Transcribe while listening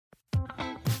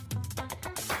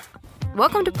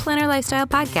Welcome to Planner Lifestyle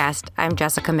Podcast. I'm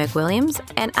Jessica McWilliams,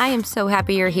 and I am so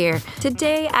happy you're here.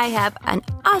 Today, I have an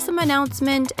awesome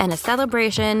announcement and a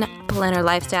celebration. Planner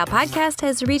Lifestyle Podcast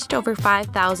has reached over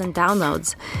 5,000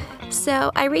 downloads.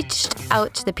 So I reached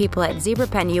out to the people at Zebra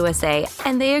Pen USA,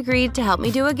 and they agreed to help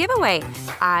me do a giveaway.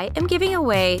 I am giving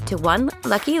away to one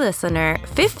lucky listener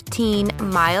 15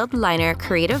 mild liner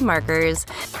creative markers.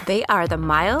 They are the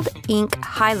mild ink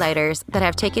highlighters that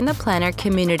have taken the planner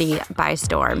community by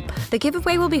storm. The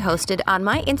giveaway will be hosted on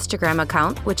my Instagram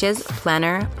account, which is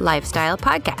Planner Lifestyle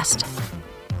Podcast.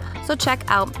 So check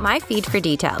out my feed for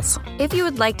details. If you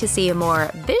would like to see a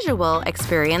more visual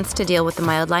experience to deal with the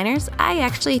mild liners, I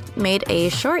actually made a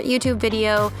short YouTube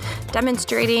video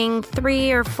demonstrating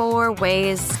 3 or 4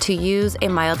 ways to use a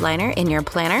mild liner in your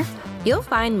planner. You'll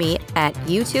find me at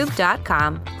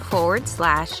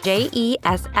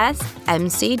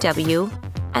youtube.com/JESSMCW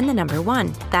and the number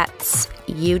 1. That's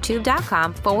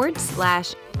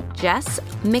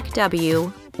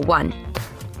youtube.com/JessMcW1.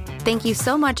 Thank you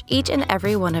so much, each and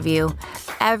every one of you.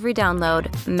 Every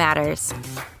download matters.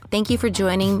 Thank you for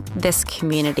joining this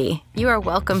community. You are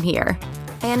welcome here.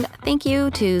 And thank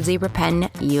you to Zebra Pen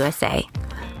USA.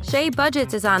 Shay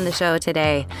Budgets is on the show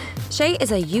today. Shay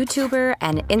is a YouTuber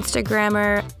and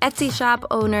Instagrammer, Etsy shop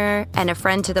owner, and a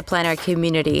friend to the planner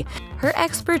community. Her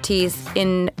expertise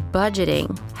in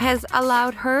budgeting has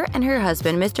allowed her and her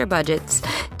husband, Mr. Budgets,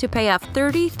 to pay off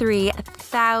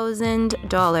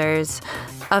 $33,000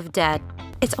 of debt.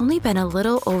 It's only been a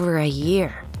little over a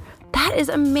year. That is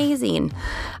amazing.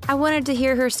 I wanted to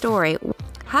hear her story.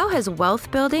 How has wealth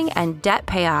building and debt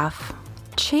payoff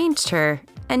changed her,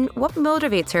 and what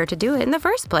motivates her to do it in the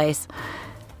first place?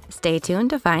 Stay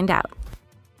tuned to find out.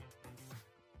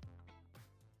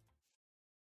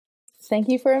 Thank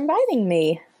you for inviting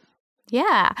me.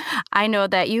 Yeah, I know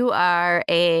that you are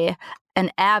an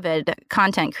avid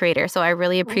content creator, so I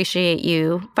really appreciate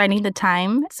you finding the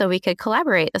time so we could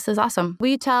collaborate. This is awesome. Will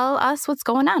you tell us what's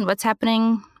going on? What's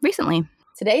happening recently?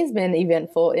 Today's been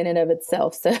eventful in and of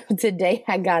itself. So today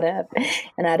I got up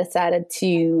and I decided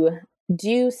to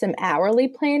do some hourly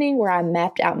planning where I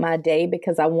mapped out my day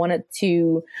because I wanted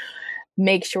to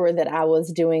make sure that I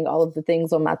was doing all of the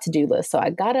things on my to-do list. So I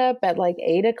got up at like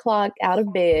 8 o'clock out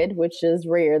of bed, which is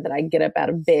rare that I get up out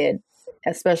of bed,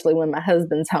 especially when my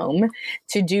husband's home,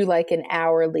 to do like an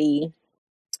hourly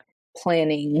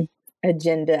planning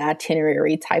agenda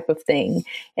itinerary type of thing.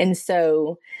 And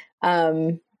so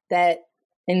that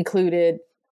included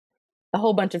a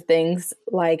whole bunch of things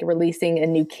like releasing a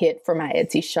new kit for my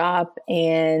Etsy shop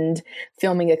and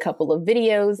filming a couple of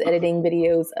videos, editing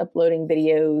videos, uploading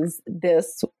videos,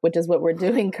 which is what we're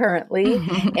doing currently.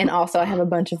 And also I have a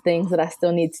bunch of things that I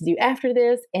still need to do after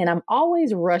this. And I'm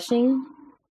always rushing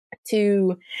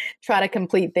to try to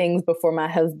complete things before my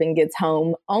husband gets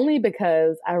home, only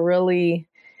because I really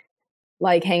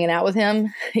like hanging out with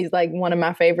him. He's like one of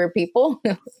my favorite people.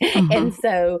 And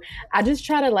so I just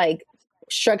try to like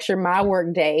structure my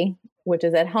work day, which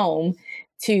is at home,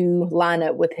 to line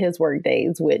up with his work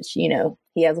days, which, you know,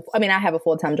 I have a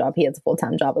full-time job. He has a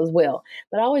full-time job as well.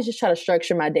 But I always just try to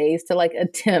structure my days to like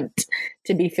attempt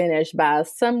to be finished by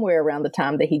somewhere around the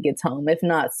time that he gets home, if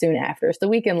not soon after. So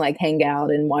we can like hang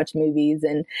out and watch movies.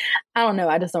 And I don't know,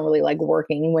 I just don't really like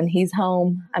working when he's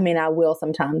home. I mean, I will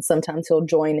sometimes he'll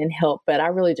join and help, but I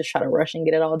really just try to rush and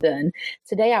get it all done.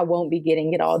 Today, I won't be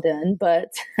getting it all done, but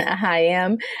I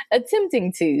am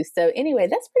attempting to. So anyway,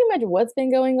 that's pretty much what's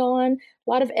been going on. A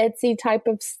lot of Etsy type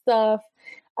of stuff.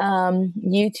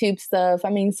 YouTube stuff. I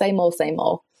mean, same old, same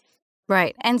old.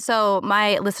 Right. And so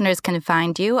my listeners can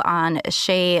find you on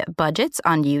Shay Budgets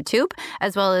on YouTube,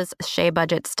 as well as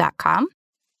shaybudgets.com.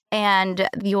 And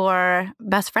your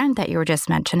best friend that you were just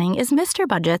mentioning is Mr.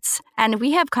 Budgets. And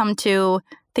we have come to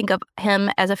think of him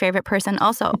as a favorite person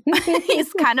also.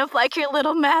 He's kind of like your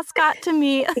little mascot to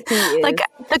me. Like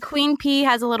the Queen Pea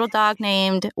has a little dog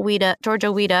named Georgia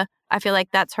Weeda. I feel like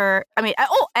that's her. I mean,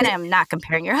 and I'm not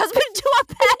comparing your husband to a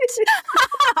pet.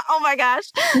 Oh my gosh.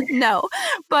 No.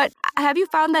 But have you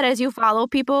found that as you follow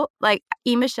people like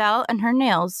E. Michelle and her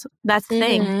nails, that's the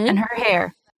thing, and her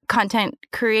hair, content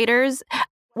creators,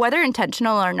 whether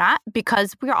intentional or not,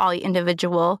 because we're all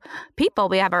individual people.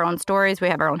 We have our own stories. We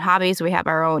have our own hobbies. We have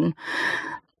our own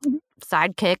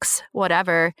sidekicks,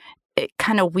 whatever. It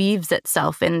kind of weaves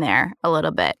itself in there a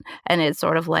little bit. And it's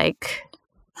sort of like,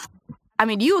 I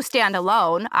mean, you stand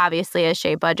alone, obviously, as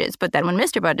Shay Budgets, but then when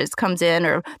Mr. Budgets comes in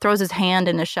or throws his hand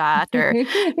in a shot or,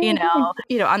 you know,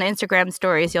 on Instagram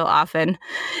stories, you'll often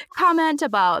comment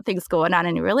about things going on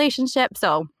in your relationship.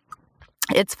 So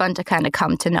it's fun to kind of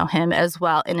come to know him as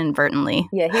well inadvertently.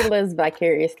 Yeah, he lives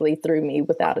vicariously through me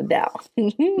without a doubt.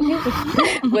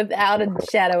 Without a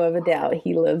shadow of a doubt,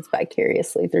 he lives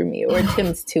vicariously through me, or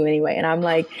attempts to anyway. And I'm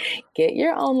like, get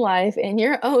your own life and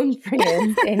your own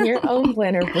friends and your own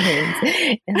planner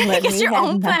friends, and let Get me your have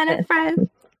own planner friends.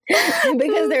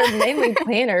 because they're mainly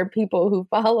planner people who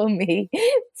follow me.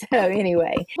 So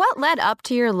anyway. What led up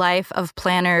to your life of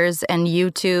planners and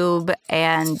YouTube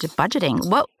and budgeting?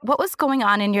 What was going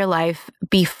on in your life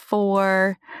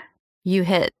before you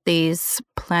hit these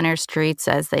planner streets,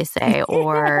 as they say,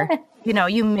 or,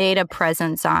 you made a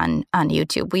presence on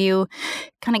YouTube? Will you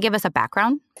kind of give us a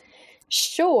background?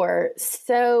 Sure.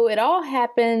 So it all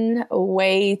happened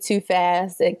way too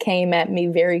fast. It came at me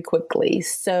very quickly.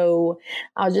 So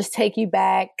I'll just take you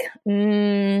back.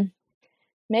 Maybe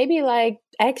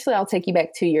I'll take you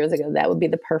back 2 years ago. That would be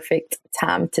the perfect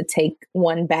time to take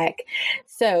one back.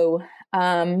 So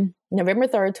November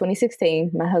 3rd,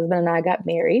 2016, my husband and I got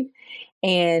married.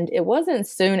 And it wasn't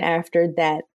soon after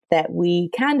that we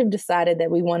kind of decided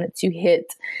that we wanted to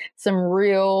hit some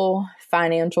real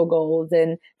financial goals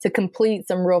and to complete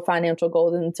some real financial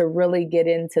goals and to really get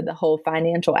into the whole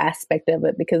financial aspect of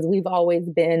it, because we've always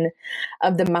been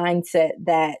of the mindset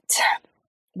that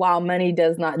while money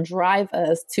does not drive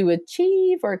us to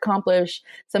achieve or accomplish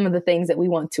some of the things that we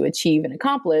want to achieve and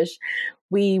accomplish,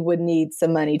 we would need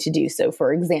some money to do so.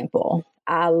 For example,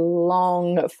 I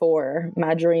long for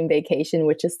my dream vacation,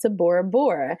 which is to Bora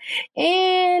Bora.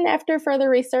 And after further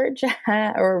research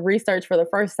or research for the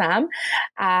first time,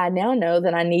 I now know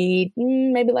that I need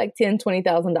maybe like $10,000,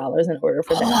 $20,000 in order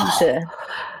for that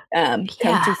to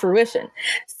come to fruition.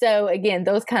 So again,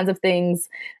 those kinds of things,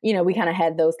 we kind of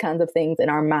had those kinds of things in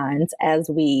our minds as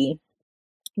we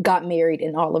got married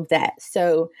and all of that.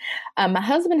 So my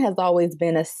husband has always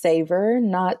been a saver,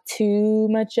 not too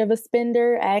much of a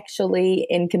spender. Actually,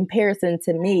 in comparison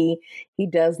to me, he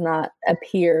does not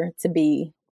appear to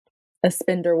be a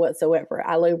spender whatsoever.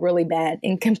 I look really bad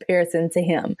in comparison to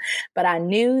him. But I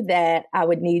knew that I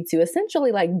would need to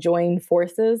essentially like join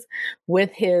forces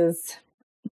with his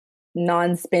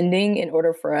non-spending in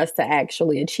order for us to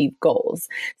actually achieve goals.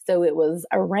 So it was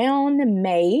around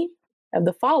May of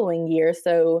the following year.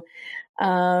 So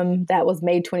that was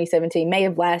May 2017, May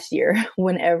of last year,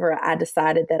 whenever I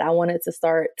decided that I wanted to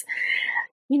start,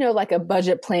 like a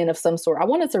budget plan of some sort. I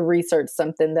wanted to research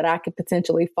something that I could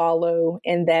potentially follow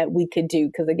and that we could do.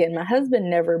 Because again, my husband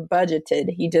never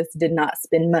budgeted. He just did not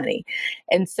spend money.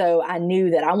 And so I knew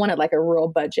that I wanted like a real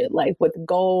budget, like with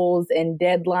goals and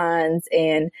deadlines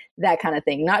and that kind of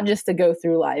thing, not just to go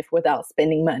through life without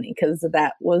spending money, because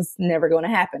that was never going to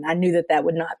happen. I knew that that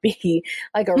would not be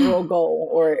like a real goal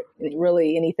or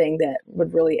really anything that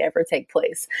would really ever take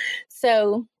place.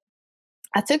 So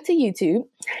I took to YouTube,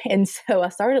 and so I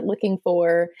started looking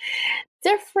for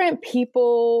different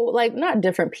people, like not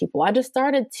different people. I just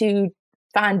started to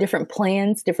find different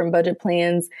plans, different budget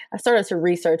plans. I started to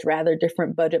research rather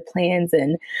different budget plans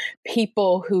and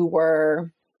people who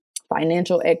were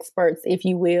financial experts, if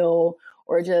you will,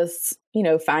 or just,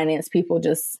 finance people,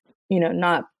 just,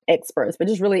 not experts, but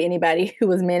just really anybody who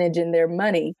was managing their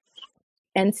money.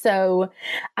 And so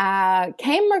I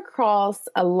came across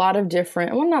a lot of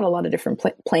different, well, not a lot of different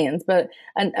plans, but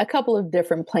a couple of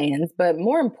different plans. But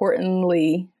more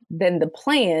importantly than the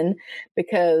plan,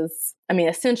 because,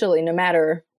 essentially, no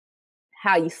matter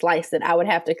how you slice it, I would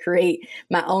have to create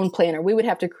my own plan, or we would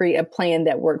have to create a plan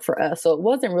that worked for us. So it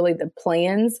wasn't really the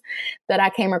plans that I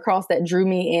came across that drew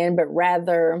me in, but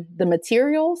rather the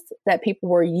materials that people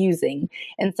were using.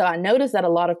 And so I noticed that a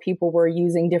lot of people were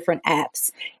using different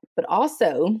apps, but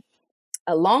also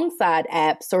alongside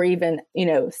apps, or even,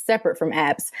 separate from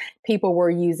apps, people were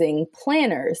using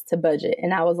planners to budget.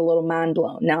 And I was a little mind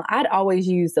blown. Now, I'd always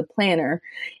used a planner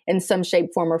in some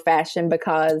shape, form, or fashion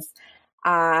because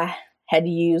I had to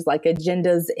use like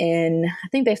agendas I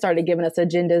think they started giving us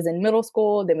agendas in middle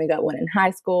school. Then we got one in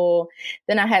high school.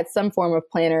 Then I had some form of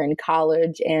planner in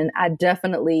college. And I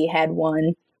definitely had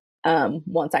one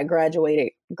once I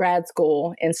graduated grad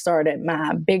school and started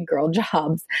my big girl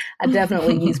jobs. I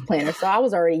definitely used planners. So I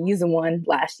was already using one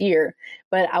last year,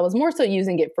 but I was more so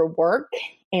using it for work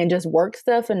and just work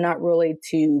stuff and not really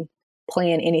to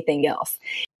plan anything else.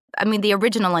 The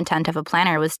original intent of a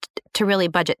planner was to really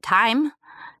budget time,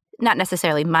 not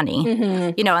necessarily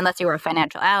money, unless you were a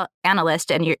financial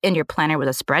analyst and your planner was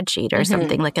a spreadsheet or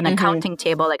something like an accounting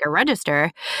table, like a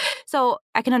register. So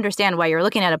I can understand why you're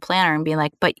looking at a planner and being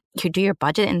like, but you do your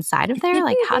budget inside of there?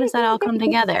 Like, how does that all come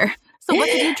together? So what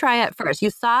did you try at first?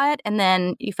 You saw it and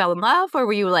then you fell in love, or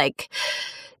were you like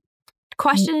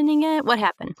questioning it? What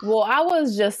happened? Well, I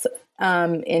was just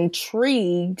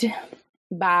intrigued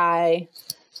by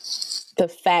the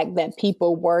fact that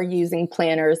people were using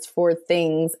planners for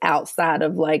things outside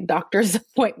of like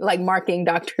like marking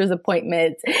doctor's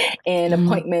appointments and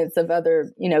appointments of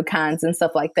other, kinds and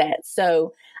stuff like that.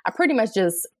 So I pretty much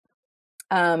just,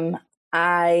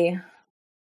 I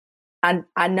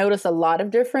noticed a lot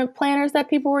of different planners that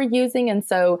people were using. And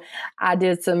so I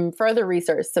did some further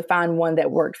research to find one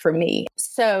that worked for me.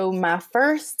 So my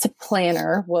first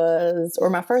planner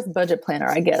my first budget planner,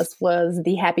 I guess, was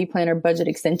the Happy Planner Budget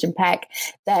Extension Pack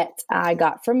that I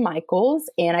got from Michaels.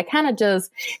 And I kind of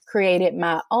just created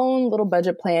my own little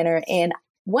budget planner. And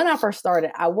when I first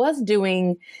started, I was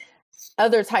doing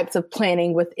other types of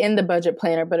planning within the budget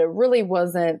planner, but it really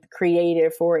wasn't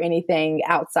created for anything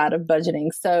outside of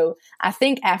budgeting. So I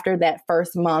think after that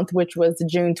first month, which was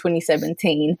June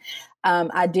 2017,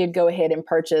 I did go ahead and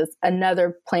purchase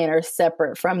another planner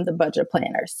separate from the budget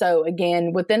planner. So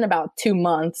again, within about 2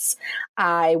 months,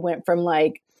 I went from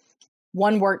like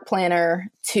one work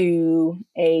planner to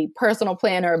a personal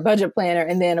planner, a budget planner,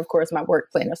 and then of course my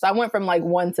work planner. So I went from like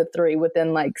 1 to 3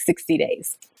 within like 60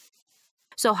 days.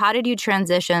 So how did you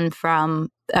transition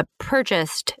from a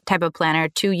purchased type of planner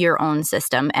to your own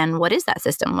system? And what is that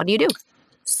system? What do you do?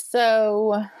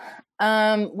 So,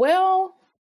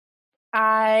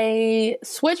 I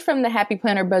switched from the Happy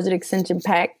Planner Budget Extension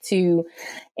Pack to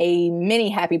a mini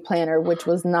Happy Planner, which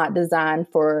was not designed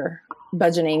for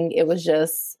budgeting. It was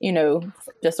just,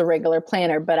 just a regular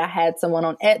planner, but I had someone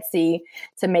on Etsy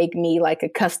to make me like a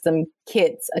custom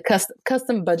kits,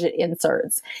 custom budget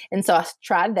inserts. And so I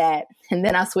tried that. And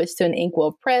then I switched to an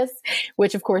Inkwell Press,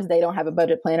 which of course they don't have a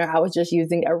budget planner. I was just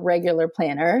using a regular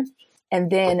planner. And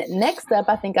then next up,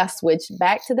 I think I switched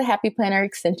back to the Happy Planner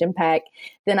Extension Pack.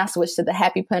 Then I switched to the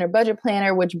Happy Planner Budget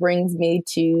Planner, which brings me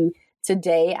to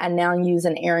today. I now use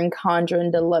an Erin Condren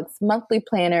Deluxe Monthly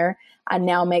Planner. I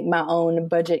now make my own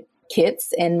budget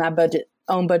kits and my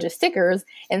own budget stickers.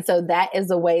 And so that is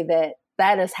the way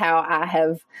that is how I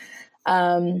have,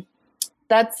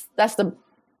 that's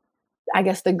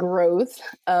the growth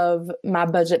of my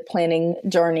budget planning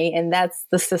journey. And that's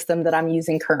the system that I'm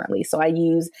using currently. So I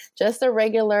use just a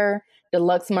regular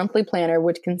deluxe monthly planner,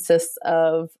 which consists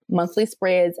of monthly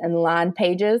spreads and line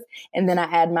pages. And then I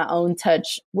add my own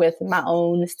touch with my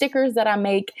own stickers that I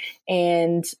make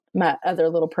and my other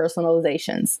little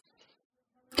personalizations.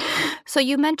 So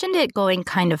you mentioned it going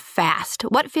kind of fast.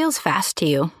 What feels fast to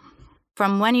you?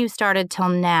 From when you started till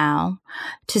now,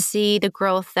 to see the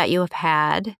growth that you have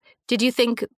had, did you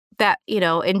think that,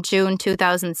 in June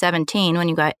 2017, when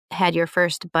you had your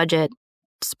first budget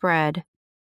spread,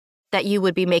 that you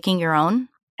would be making your own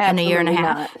in a year and a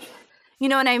half? Not. You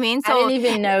know what I mean? So I didn't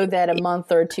even know that a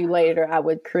month or two later I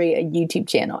would create a YouTube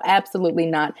channel. Absolutely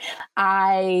not.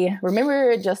 I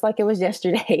remember just like it was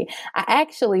yesterday, I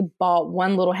actually bought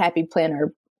one little Happy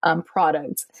Planner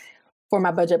product for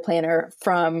my budget planner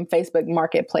from Facebook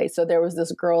Marketplace. So there was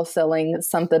this girl selling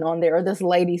something on there, or this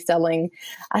lady selling,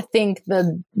 I think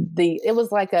it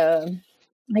was like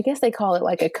I guess they call it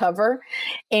like a cover,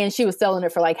 and she was selling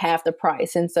it for like half the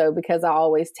price. And so because I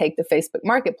always take the Facebook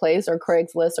Marketplace or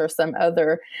Craigslist or some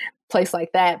other place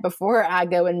like that before I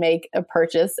go and make a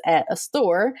purchase at a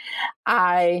store,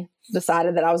 I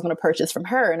decided that I was going to purchase from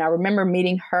her. And I remember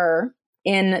meeting her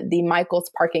in the Michaels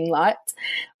parking lot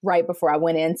right before I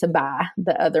went in to buy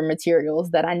the other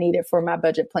materials that I needed for my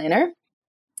budget planner.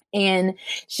 And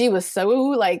she was so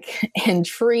like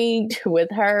intrigued with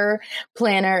her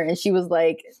planner, and she was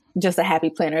like just a happy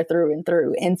planner through and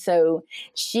through. And so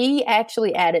she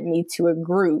actually added me to a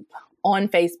group on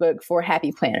Facebook for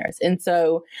happy planners. And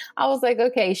so I was like,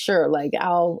 okay, sure. Like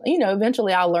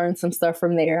eventually I'll learn some stuff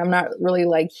from there. I'm not really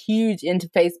like huge into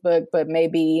Facebook, but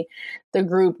maybe the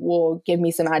group will give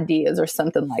me some ideas or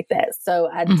something like that. So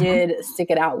I did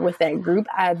stick it out with that group.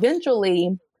 I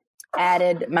eventually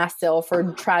added myself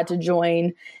or tried to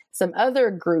join some other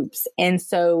groups. And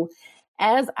so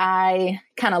as I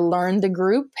kind of learned the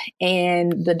group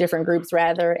and the different groups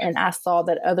rather, and I saw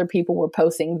that other people were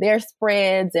posting their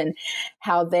spreads and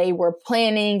how they were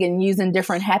planning and using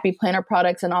different happy planner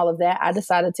products and all of that, I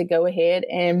decided to go ahead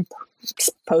and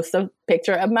post a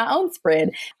picture of my own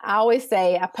spread. I always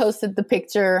say I posted the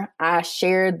picture, I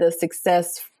shared the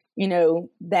success,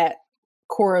 that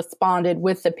corresponded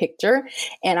with the picture.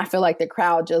 And I feel like the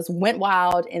crowd just went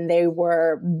wild, and they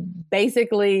were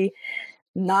basically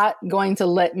not going to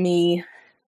let me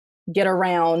get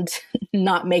around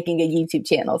not making a YouTube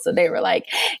channel. So they were like,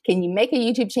 can you make a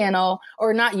YouTube channel,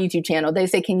 or not YouTube channel? They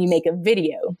say, can you make a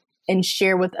video and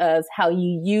share with us how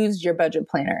you used your budget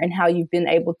planner and how you've been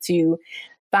able to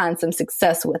find some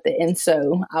success with it. And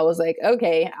so I was like,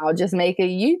 okay, I'll just make a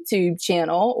YouTube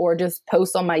channel or just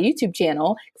post on my YouTube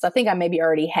channel. Because I think I maybe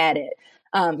already had it,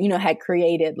 had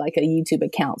created like a YouTube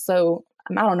account. So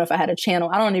I don't know if I had a channel.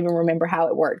 I don't even remember how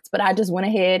it worked, but I just went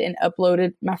ahead and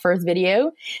uploaded my first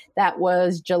video. That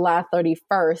was July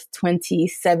 31st,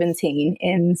 2017.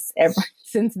 And ever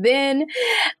since then,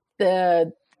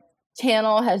 the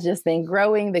channel has just been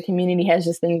growing. The community has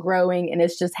just been growing, and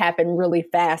it's just happened really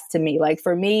fast to me. Like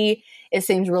for me, it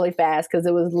seems really fast because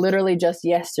it was literally just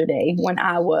yesterday when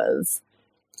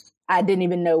I didn't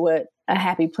even know what a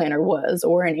happy planner was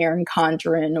or an Erin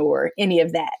Condren or any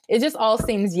of that. It just all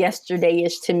seems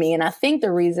yesterday-ish to me. And I think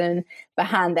the reason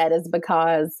behind that is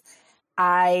because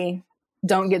I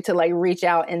don't get to like reach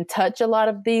out and touch a lot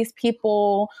of these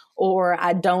people, or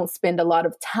I don't spend a lot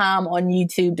of time on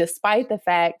YouTube, despite the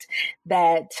fact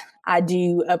that I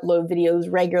do upload videos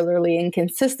regularly and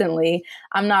consistently.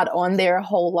 I'm not on there a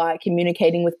whole lot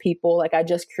communicating with people. Like I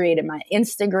just created my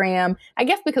Instagram, I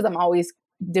guess because I'm always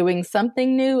doing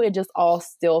something new. It just all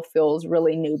still feels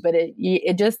really new, but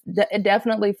it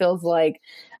definitely feels like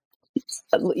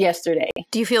yesterday.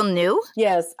 Do you feel new?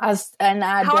 Yes. How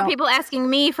are people asking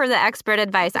me for the expert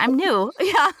advice? I'm new.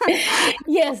 Yeah.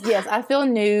 Yes. I feel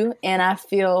new, and I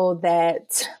feel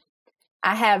that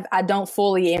I don't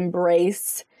fully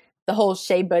embrace the whole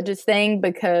Shay budgets thing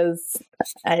because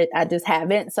I just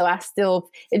haven't. So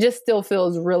it just still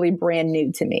feels really brand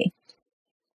new to me.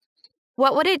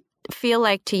 What would it feel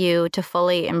like to you to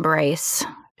fully embrace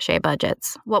Shay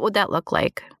budgets? What would that look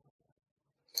like?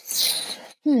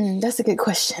 That's a good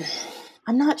question.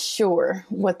 I'm not sure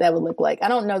what that would look like. I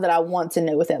don't know that I want to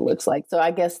know what that looks like. So I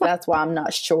guess that's why I'm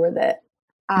not sure that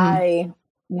I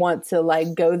want to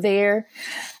like go there.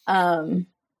 I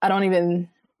don't even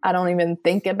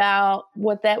think about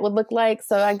what that would look like.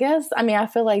 So I guess, I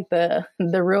feel like the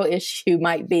real issue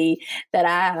might be that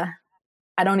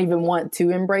I don't even want to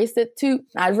embrace it too.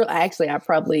 I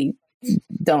probably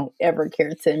don't ever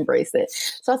care to embrace it.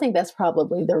 So I think that's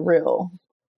probably the real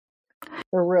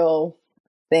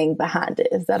thing behind it,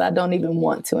 is that I don't even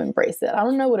want to embrace it. I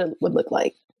don't know what it would look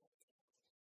like.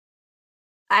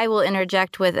 I will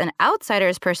interject with an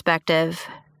outsider's perspective.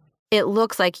 It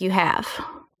looks like you have.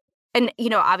 And,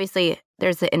 obviously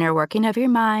there's the inner working of your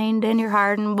mind and your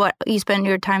heart and what you spend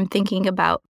your time thinking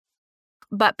about.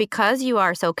 But because you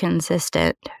are so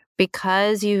consistent,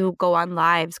 because you go on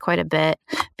lives quite a bit,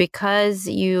 because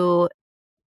you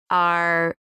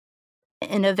are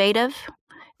innovative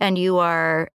and you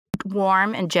are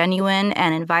warm and genuine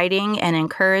and inviting and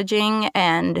encouraging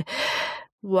and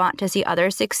want to see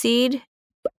others succeed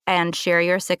and share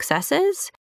your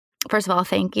successes. First of all,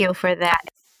 thank you for that.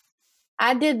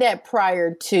 I did that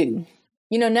prior to.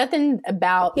 Nothing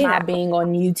about my being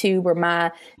on YouTube or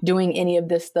my doing any of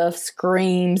this stuff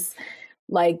screams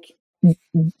like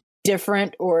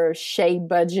different or Shay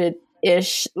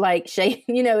budget-ish, like Shay,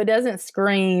 it doesn't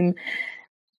scream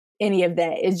any of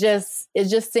that. It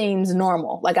just seems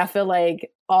normal. Like I feel like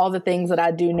all the things that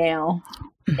I do now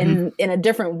in a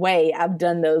different way, I've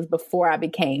done those before I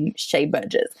became Shay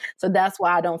budgets. So that's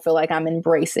why I don't feel like I'm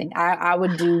embracing. I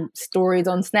would do stories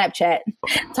on Snapchat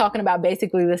talking about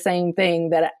basically the same thing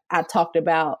that I talked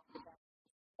about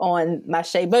on my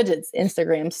Shay budgets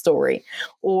Instagram story,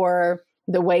 or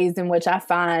the ways in which I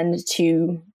find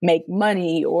to make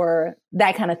money or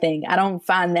that kind of thing. I don't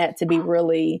find that to be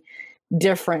really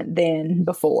different than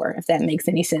before, if that makes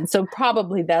any sense. So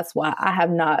probably that's why I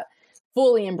have not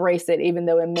fully embraced it, even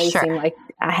though it may seem like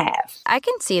I have. I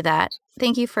can see that.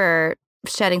 Thank you for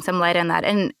shedding some light on that.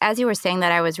 And as you were saying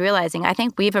that, I was realizing I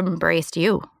think we've embraced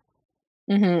you.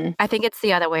 Mm-hmm. I think it's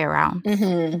the other way around.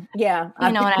 Mm-hmm. Yeah.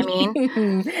 You know what I mean?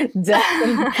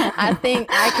 Definitely. I think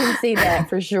I can see that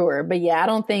for sure. But yeah, I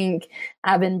don't think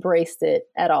I've embraced it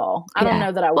at all. I don't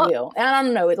know that I will. And I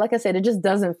don't know. Like I said, it just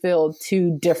doesn't feel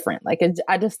too different. Like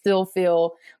I just still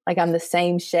feel like I'm the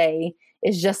same Shay.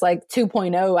 It's just like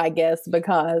 2.0, I guess,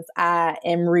 because I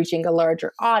am reaching a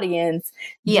larger audience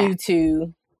due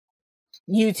to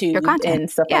YouTube and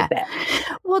stuff like that.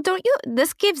 Well,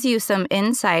 this gives you some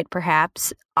insight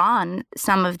perhaps on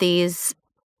some of these,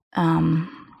 I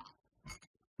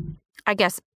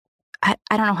guess, I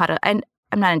don't know how to, I'm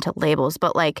not into labels,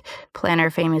 but like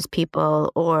planner famous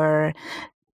people or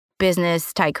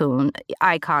business tycoon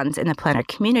icons in the planner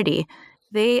community.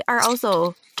 They are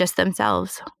also just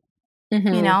themselves,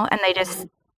 and they just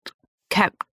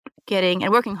kept getting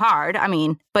and working hard.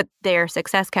 But their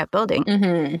success kept building.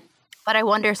 Mm-hmm. But I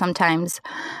wonder sometimes,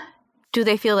 do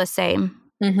they feel the same?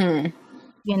 Mm-hmm.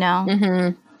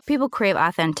 people crave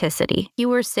authenticity. You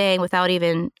were saying without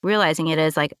even realizing it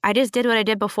is like, I just did what I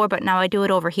did before, but now I do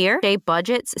it over here. Shay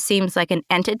Budgets seems like an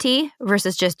entity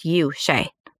versus just you, Shay,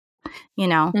 you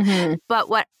know? Mm-hmm. But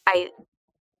what I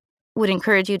would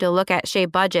encourage you to look at Shay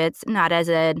Budgets not as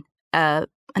an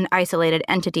isolated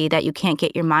entity that you can't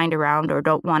get your mind around or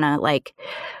don't want to like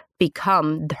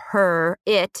become her,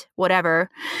 it, whatever,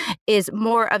 is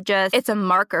more of just, it's a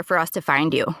marker for us to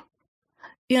find you.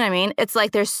 You know what I mean? It's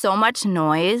like there's so much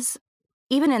noise,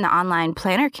 even in the online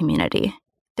planner community.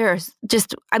 There's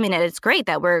just, I mean, it's great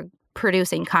that we're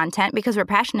producing content because we're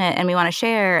passionate and we want to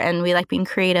share and we like being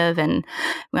creative and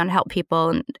we want to help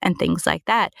people and things like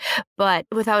that. But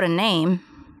without a name,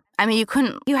 I mean,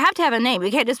 you have to have a name.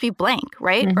 You can't just be blank,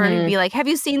 right? Mm-hmm. Or you'd be like, have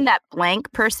you seen that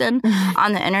blank person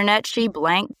on the internet? She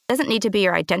blank. Doesn't need to be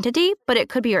your identity, but it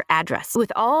could be your address.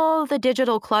 With all the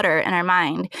digital clutter in our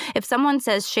mind, if someone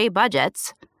says Shay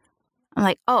Budgets, I'm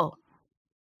like, oh,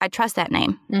 I trust that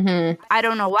name. Mm-hmm. I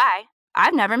don't know why.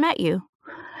 I've never met you.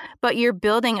 But you're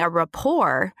building a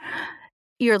rapport.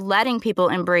 You're letting people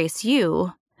embrace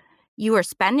you. You are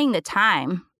spending the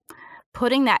time,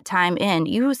 putting that time in.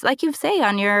 You, like you say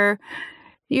on your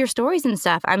stories and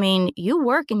stuff. I mean, you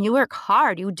work and you work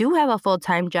hard. You do have a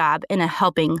full-time job in a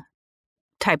helping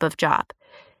type of job.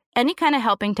 Any kind of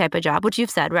helping type of job, which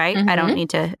you've said, right? Mm-hmm. I don't need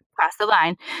to cross the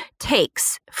line,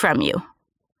 takes from you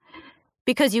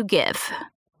because you give.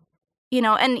 You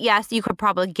know, and yes, you could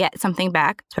probably get something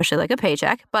back, especially like a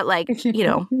paycheck, but like, you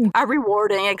know, a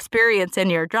rewarding experience in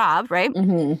your job, right?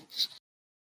 Mm-hmm.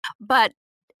 But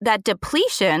that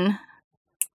depletion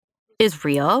is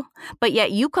real, but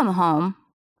yet you come home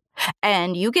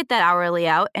and you get that hourly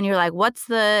out and you're like, what's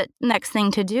the next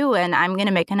thing to do? And I'm going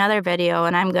to make another video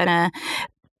and I'm going to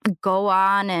go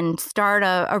on and start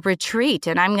a retreat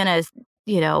and I'm going to,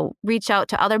 you know, reach out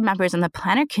to other members in the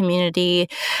planner community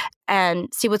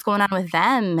and see what's going on with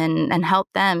them and help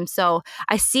them. So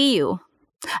I see you.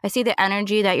 I see the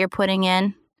energy that you're putting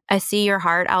in. I see your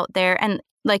heart out there. And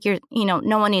like you know,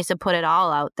 no one needs to put it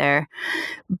all out there.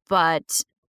 But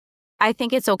I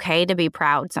think it's okay to be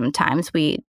proud sometimes.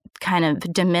 We kind of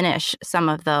diminish some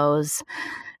of those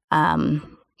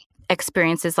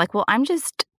experiences like, well, I'm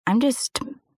just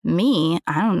me.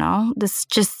 I don't know. This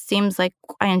just seems like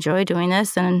I enjoy doing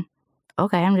this and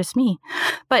okay, I'm just me.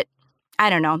 But I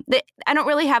don't know. I don't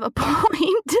really have a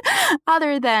point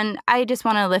other than I just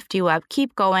want to lift you up.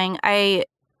 Keep going. I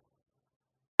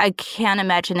can't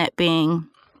imagine it being,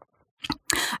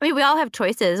 I mean, we all have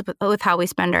choices with how we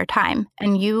spend our time.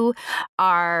 And you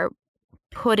are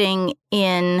putting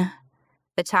in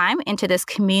the time into this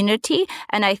community.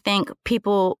 And I think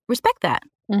people respect that.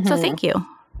 Mm-hmm. So thank you.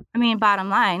 I mean, bottom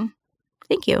line,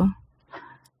 thank you.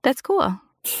 That's cool.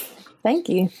 Thank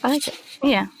you. I like it.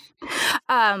 Yeah.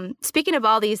 Speaking of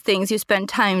all these things you spend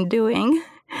time doing,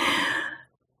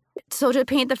 so to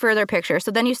paint the further picture, so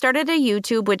then you started a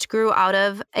YouTube, which grew out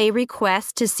of a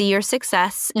request to see your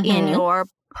success in your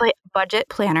budget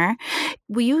planner.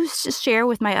 Will you share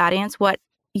with my audience what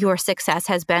your success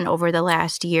has been over the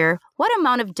last year? What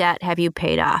amount of debt have you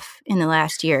paid off in the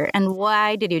last year, and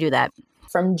why did you do that?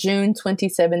 From June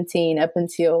 2017 up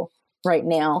until right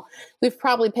now, we've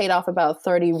probably paid off about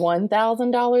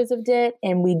 $31,000 of debt,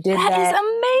 and we did that. That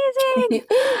is amazing.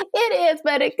 It is,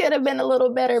 but it could have been a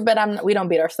little better. But we don't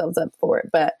beat ourselves up for it.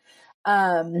 But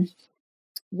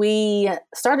we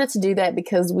started to do that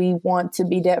because we want to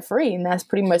be debt free, and that's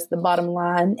pretty much the bottom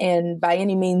line. And by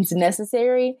any means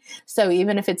necessary. So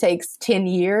even if it takes 10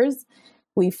 years,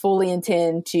 we fully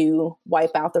intend to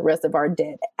wipe out the rest of our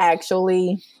debt.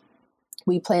 Actually,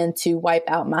 we plan to wipe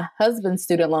out my husband's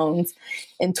student loans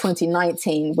in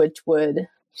 2019, which would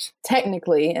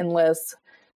technically, unless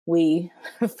we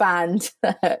find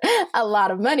a lot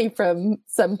of money from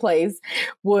someplace,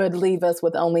 would leave us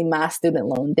with only my student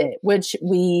loan debt, which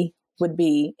we would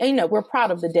be, you know, we're proud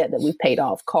of the debt that we've paid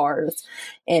off, cars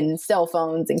and cell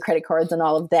phones and credit cards and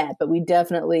all of that. But we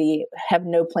definitely have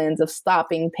no plans of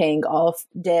stopping paying off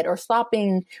debt or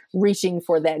stopping reaching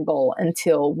for that goal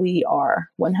until we are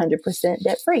 100%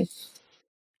 debt free.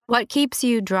 What keeps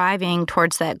you driving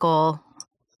towards that goal?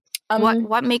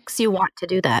 What makes you want to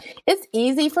do that? It's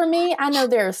easy for me. I know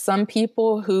there are some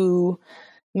people who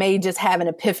may just have an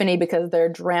epiphany because they're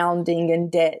drowning in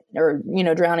debt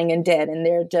and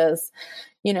they're just,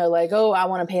 you know, like, oh, I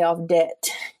want to pay off debt.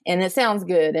 And it sounds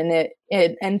good. And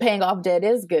and paying off debt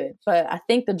is good. But I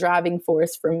think the driving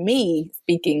force for me,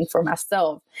 speaking for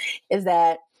myself, is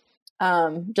that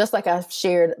just like I've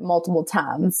shared multiple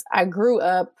times, I grew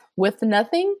up with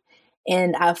nothing,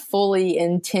 and I fully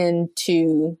intend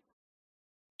to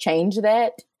change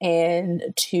that and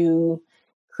to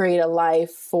create a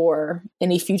life for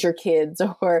any future kids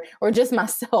or just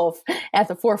myself at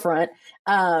the forefront,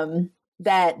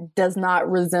 that does not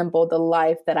resemble the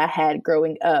life that I had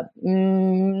growing up,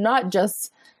 not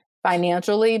just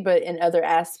financially, but in other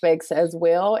aspects as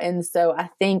well. And so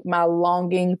I think my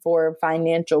longing for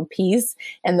financial peace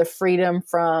and the freedom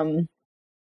from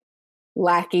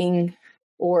lacking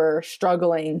or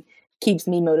struggling keeps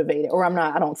me motivated. Or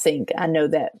I don't think, I know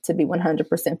that to be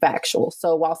 100% factual.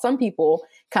 So while some people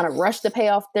kind of rush to pay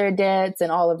off their debts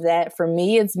and all of that, for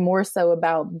me, it's more so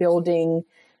about building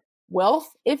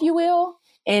wealth, if you will.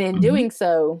 And in doing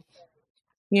so,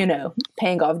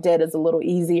 paying off debt is a little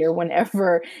easier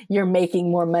whenever you're making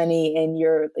more money and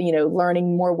you're,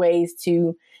 learning more ways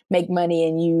to make money,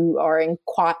 and you are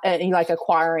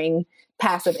acquiring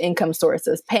passive income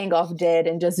sources. Paying off debt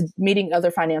and just meeting other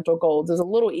financial goals is a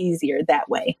little easier that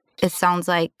way. It sounds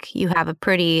like you have a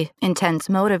pretty intense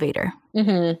motivator,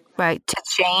 right? To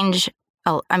change,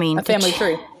 a family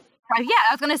tree. Yeah,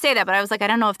 I was going to say that, but I was like, I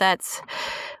don't know if that's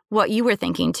what you were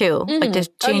thinking too. Like to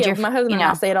change your, my husband and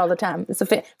I say it all the time. It's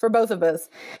for both of us.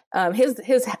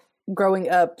 His growing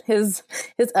up, his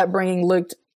upbringing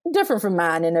looked different from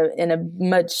mine in a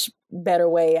much better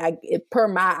way, per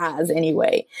my eyes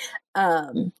anyway.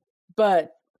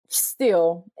 But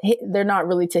still, they're not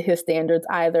really to his standards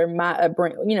either. My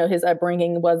upbringing, his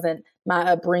upbringing wasn't,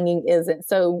 my upbringing isn't.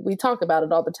 So we talk about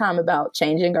it all the time about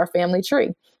changing our family tree.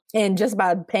 And just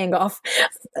by paying off,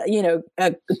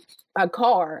 a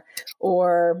car,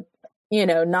 or,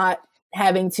 not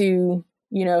having to,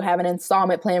 have an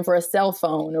installment plan for a cell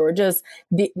phone, or just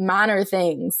the minor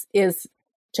things, is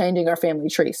changing our family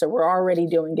tree. So we're already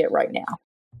doing it right now.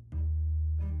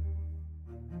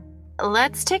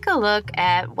 Let's take a look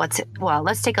at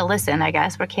let's take a listen, I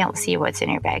guess. We can't see what's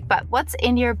in your bag, but what's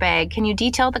in your bag? Can you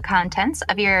detail the contents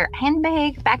of your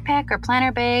handbag, backpack, or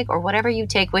planner bag, or whatever you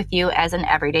take with you as an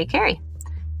everyday carry?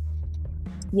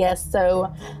 Yes,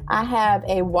 so I have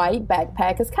a white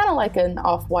backpack. It's kind of like an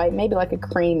off-white, maybe like a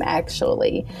cream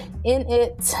actually. In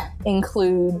it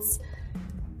includes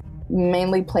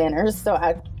mainly planners. So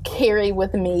I carry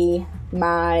with me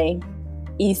my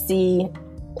EC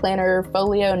planner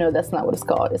folio. No, that's not what it's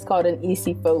called. It's called an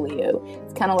EC folio.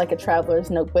 It's kind of like a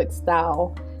traveler's notebook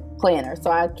style planner.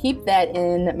 So I keep that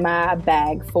in my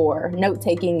bag for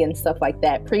note-taking and stuff like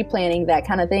that, pre-planning, that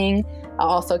kind of thing. I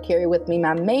also carry with me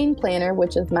my main planner,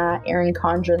 which is my Erin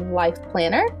Condren Life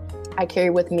Planner. I carry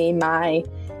with me my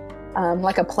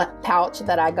pouch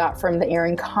that I got from the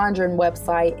Erin Condren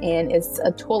website, and it's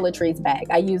a toiletries bag.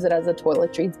 I use it as a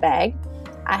toiletries bag.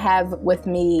 I have with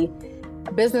me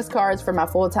business cards for my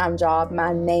full-time job,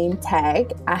 my name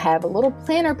tag. I have a little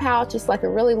planner pouch. It's like a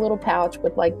really little pouch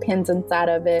with like pins inside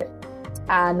of it.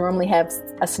 I normally have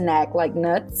a snack like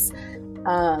nuts.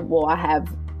 I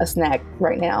have a snack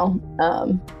right now,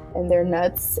 and they're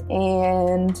nuts.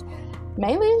 And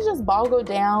mainly it's just boggled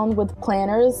down with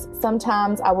planners.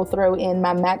 Sometimes I will throw in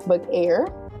my MacBook Air,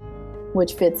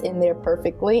 which fits in there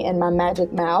perfectly, and my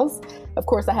Magic Mouse. Of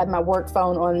course, I have my work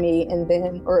phone on me,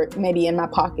 or maybe in my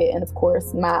pocket, and of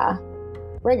course, my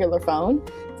regular phone.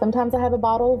 Sometimes I have a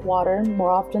bottle of water, more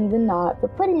often than not,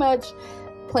 but pretty much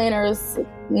planners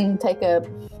take up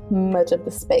much of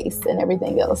the space, and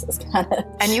everything else is kind of...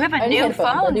 And you have a new phone.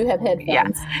 I do have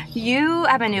headphones. Yeah. You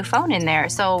have a new phone in there.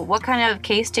 So what kind of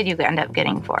case did you end up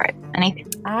getting for it?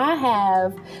 Anything? I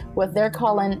have what they're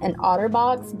calling an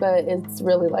OtterBox, but it's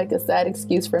really like a sad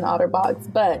excuse for an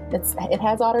OtterBox. But it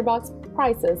has OtterBox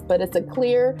prices, but it's a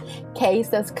clear case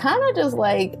that's kind of just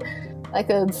like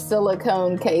a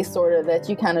silicone case, sort of, that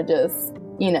you kind of just,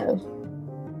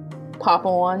 pop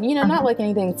on, not like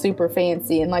anything super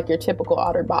fancy and like your typical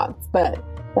OtterBox, but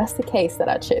that's the case that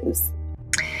I chose.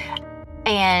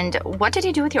 And what did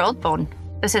you do with your old phone?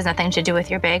 This has nothing to do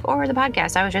with your bag or the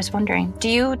podcast. I was just wondering, do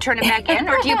you turn it back in,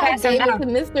 or do you pass it down? I gave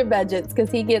it to Mr. Budgets because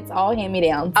he gets all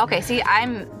hand-me-downs. Okay, see,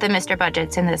 I'm the Mr.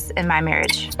 Budgets in my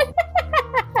marriage.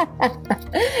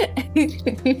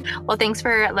 Well, thanks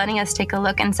for letting us take a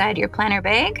look inside your planner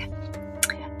bag.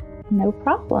 No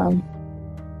problem.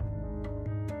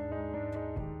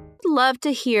 Love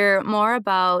to hear more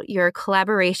about your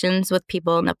collaborations with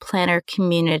people in the planner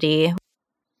community.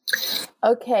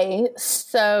 Okay,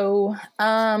 so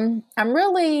I'm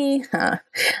really, I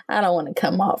don't want to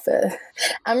come off it.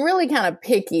 I'm really kind of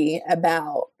picky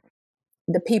about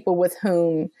the people with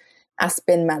whom I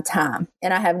spend my time,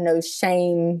 and I have no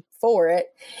shame for it.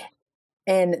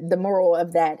 And the moral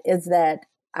of that is that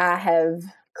I have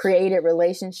created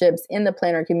relationships in the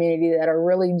planner community that are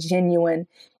really genuine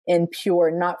and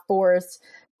pure, not forced,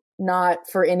 not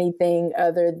for anything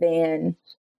other than,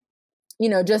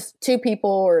 just 2 people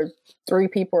or 3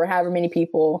 people or however many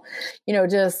people,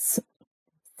 just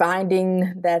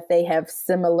finding that they have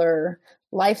similar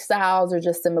lifestyles or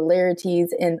just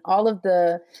similarities, and all of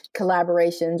the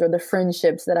collaborations or the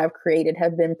friendships that I've created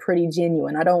have been pretty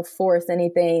genuine. I don't force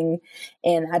anything,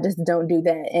 and I just don't do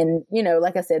that. And,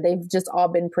 like I said, they've just all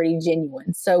been pretty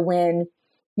genuine. So when,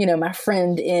 my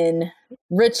friend in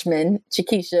Richmond,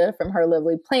 Chiquisha from Her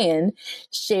Lovely Plan,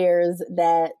 shares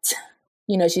that,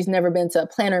 she's never been to a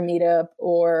planner meetup,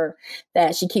 or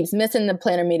that she keeps missing the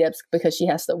planner meetups because she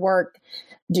has to work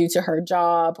due to her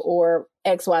job or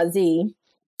XYZ,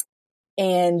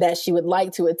 and that she would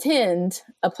like to attend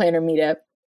a planner meetup.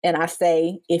 And I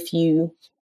say, if you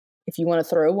want to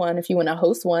throw one, if you want to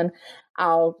host one,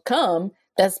 I'll come.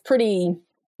 That's pretty,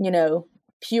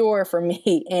 pure for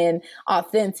me and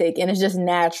authentic. And it's just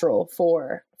natural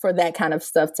for that kind of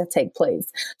stuff to take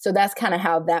place. So that's kind of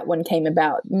how that one came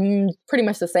about. Pretty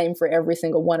much the same for every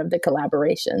single one of the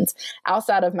collaborations.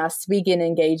 Outside of my speaking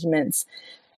engagements,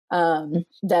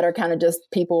 that are kind of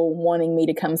just people wanting me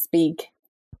to come speak,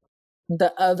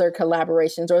 the other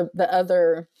collaborations or the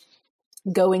other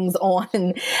goings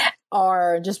on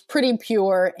are just pretty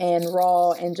pure and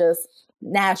raw and just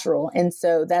natural. And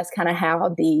so that's kind of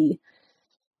how the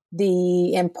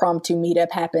impromptu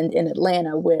meetup happened in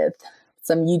Atlanta with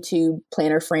some YouTube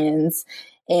planner friends.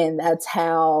 And that's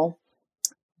how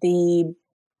the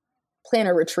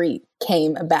planner retreat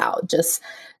came about. Just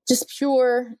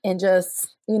pure and just,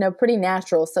 pretty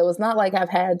natural. So it's not like I've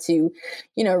had to,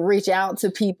 reach out to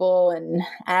people and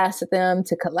ask them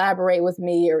to collaborate with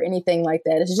me or anything like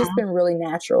that. It's just been really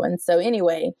natural. And so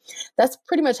anyway, that's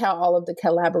pretty much how all of the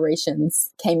collaborations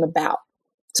came about.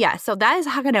 Yeah, so that is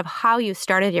how you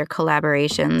started your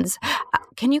collaborations.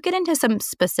 Can you get into some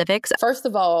specifics? First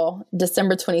of all,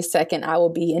 December 22nd, I will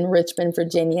be in Richmond,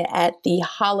 Virginia at the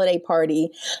holiday party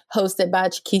hosted by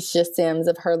Chiquisha Sims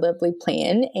of Her Lovely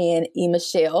Plan, and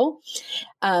Michelle.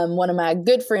 One of my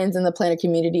good friends in the planner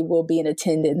community will be in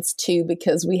attendance too,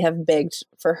 because we have begged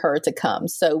for her to come.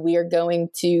 So we are going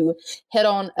to head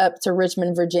on up to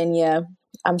Richmond, Virginia.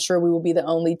 I'm sure we will be the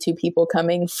only 2 people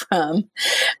coming from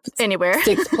anywhere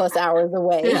 6+ hours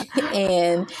away. Yeah.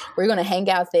 And we're going to hang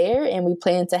out there, and we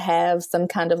plan to have some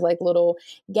kind of like little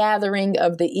gathering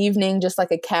of the evening, just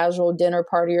like a casual dinner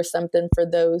party or something for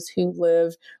those who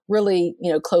live really,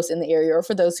 close in the area, or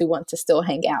for those who want to still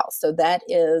hang out. So that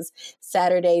is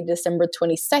Saturday, December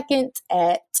 22nd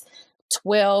at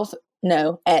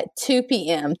 2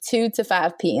 p.m., 2 to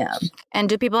 5 p.m. And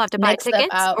do people have to buy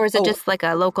tickets, or is it just like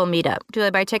a local meetup? Do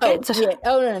they buy tickets?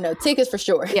 No. Tickets for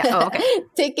sure. Yeah. Oh, okay.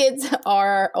 Tickets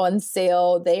are on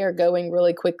sale. They are going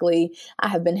really quickly. I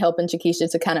have been helping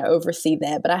Chiquisha to kind of oversee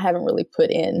that, but I haven't really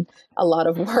put in a lot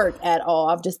of work at all.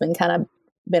 I've just been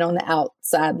on the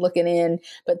outside looking in,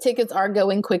 but tickets are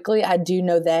going quickly. I do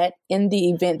know that. In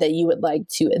the event that you would like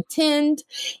to attend,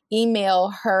 email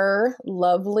Her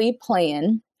Lovely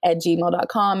Plan at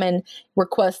gmail.com and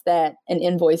request that an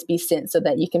invoice be sent so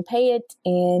that you can pay it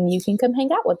and you can come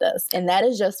hang out with us. And that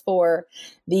is just for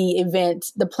the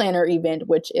event, the planner event,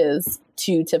 which is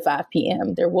 2 to 5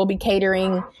 p.m. There will be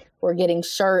catering. We're getting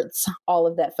shirts, all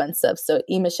of that fun stuff. So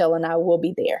Michelle and I will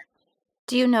be there.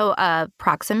 Do you know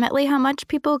approximately how much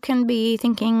people can be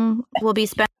thinking will be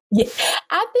spent? Yeah,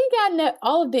 I think I know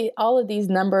all of these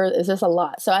numbers is just a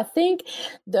lot. So I think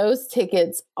those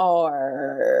tickets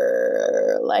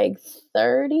are like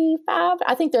 $35.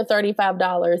 I think they're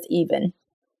 $35 even.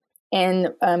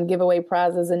 And giveaway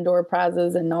prizes and door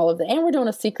prizes and all of that. And we're doing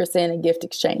a Secret Santa gift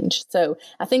exchange. So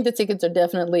I think the tickets are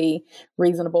definitely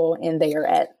reasonable, and they are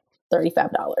at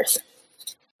 $35.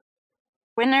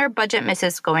 When are Budget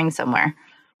Misses going somewhere?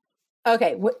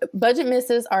 Okay, Budget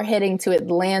Misses are heading to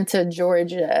Atlanta,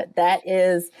 Georgia. That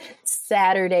is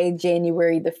Saturday,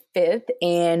 January the 5th,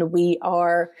 and we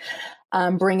are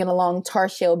bringing along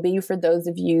Tarshell B. For those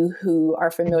of you who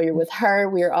are familiar with her,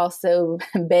 we are also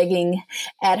begging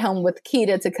At Home with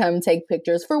Keita to come take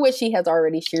pictures, for which she has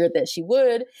already shared that she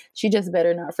would. She just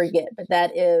better not forget. But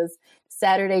that is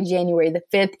Saturday, January the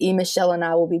 5th. Michelle and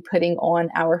I will be putting on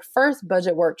our first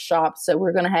budget workshop. So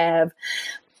we're going to have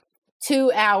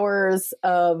 2 hours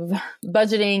of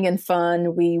budgeting and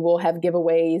fun. We will have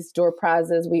giveaways, door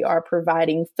prizes. We are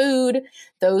providing food.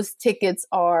 Those tickets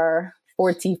are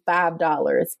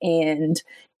 $45. And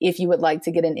if you would like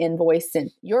to get an invoice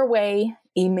sent your way,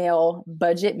 email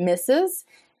budgetmisses,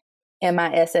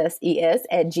 MISSES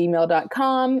at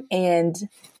gmail.com. And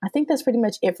I think that's pretty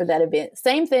much it for that event.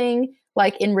 Same thing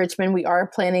like in Richmond, we are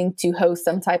planning to host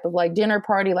some type of like dinner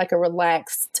party, like a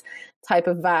relaxed type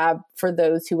of vibe for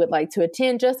those who would like to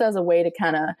attend, just as a way to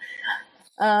kind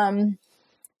of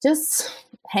just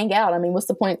hang out. I mean, what's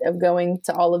the point of going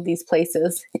to all of these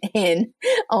places and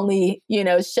only,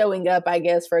 showing up, I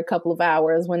guess, for a couple of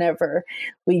hours whenever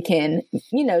we can,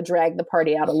 drag the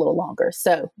party out a little longer.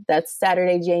 So that's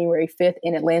Saturday, January 5th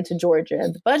in Atlanta, Georgia.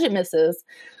 The budget misses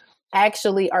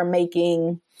actually are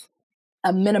making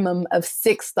a minimum of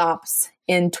 6 stops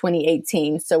in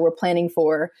 2018. So we're planning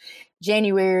for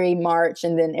January, March,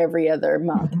 and then every other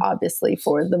month, obviously,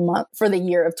 for the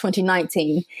year of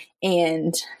 2019.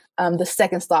 And the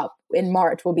second stop in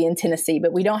March will be in Tennessee,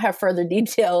 but we don't have further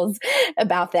details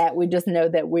about that. We just know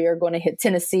that we are going to hit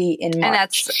Tennessee in March. And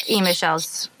that's E.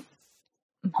 Michelle's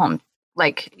home.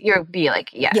 Like, you'll be like,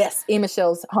 yes. Yes, E.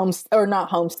 Michelle's home, or not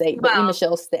home state, but E.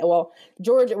 Michelle's state. Well,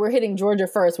 Georgia, we're hitting Georgia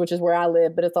first, which is where I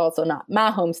live, but it's also not my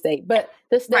home state, but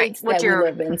the states that we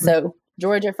live in. So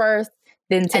Georgia first,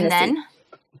 then Tennessee. And then,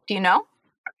 do you know?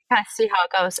 Kind of see how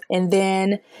it goes. And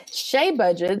then Shay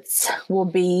budgets will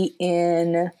be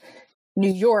in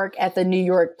New York at the New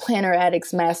York Planner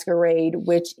Addicts Masquerade,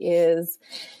 which is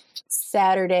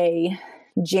Saturday,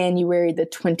 January the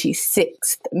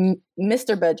 26th.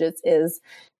 Mr. Budgets is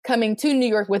coming to New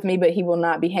York with me, but he will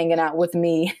not be hanging out with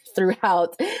me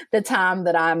throughout the time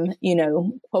that I'm,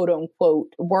 quote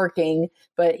unquote, working,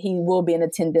 but he will be in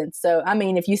attendance. So, I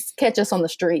mean, if you catch us on the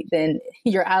street, then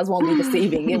your eyes won't be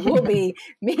deceiving. It will be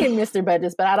me and Mr.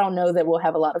 Budgets, but I don't know that we'll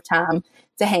have a lot of time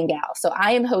to hang out. So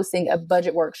I am hosting a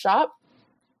budget workshop.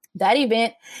 That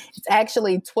event, it's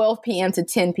actually 12 p.m. to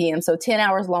 10 p.m. So 10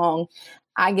 hours long.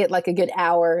 I get like a good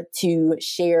hour to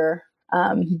share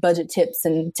budget tips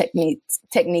and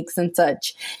techniques and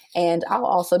such. And I'll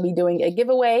also be doing a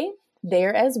giveaway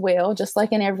there as well, just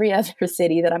like in every other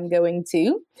city that I'm going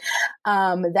to.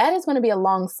 That is going to be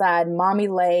alongside Mommy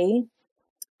Lay,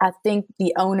 I think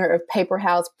the owner of Paper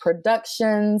House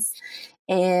Productions,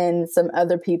 and some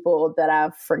other people that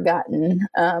I've forgotten.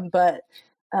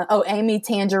 Amy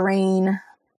Tangerine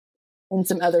and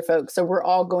some other folks. So we're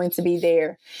all going to be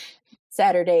there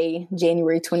Saturday,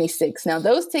 January 26th. Now,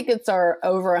 those tickets are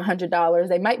over $100.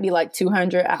 They might be like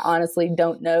 $200. I honestly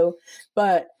don't know.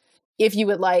 But if you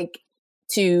would like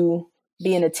to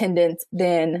be in attendance,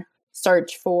 then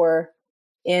search for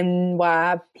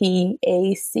NYPAC.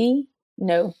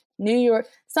 No, New York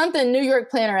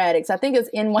Planner Addicts. I think it's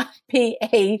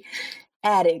NYPA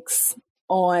Addicts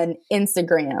on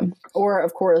Instagram, or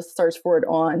of course, search for it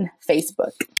on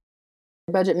Facebook.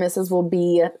 Budget Misses will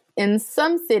be in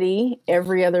some city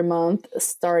every other month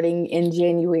starting in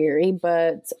January.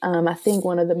 But I think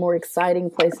one of the more exciting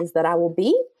places that I will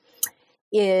be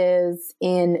is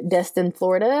in Destin,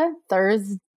 Florida,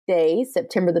 Thursday,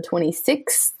 September the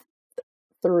 26th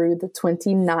through the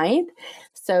 29th.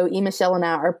 So Michelle and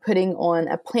I are putting on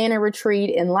a planner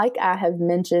retreat. And like I have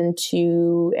mentioned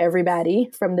to everybody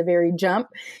from the very jump,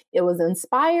 it was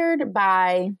inspired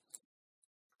by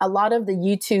a lot of the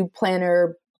YouTube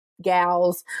planner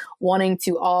gals wanting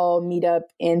to all meet up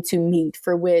and to meet,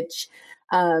 for which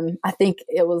I think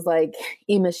it was like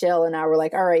Michelle and I were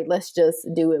like, all right, let's just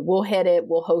do it. We'll head it,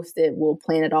 we'll host it, we'll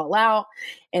plan it all out,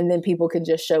 and then people can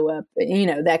just show up,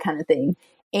 that kind of thing.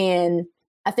 And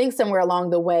I think somewhere along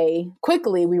the way,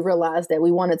 quickly, we realized that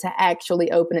we wanted to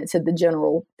actually open it to the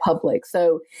general public.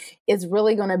 So it's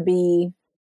really going to be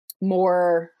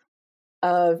more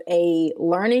of a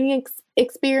learning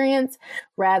experience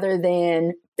rather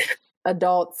than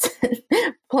adults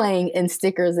playing in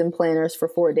stickers and planners for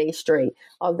 4 days straight.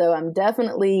 Although I'm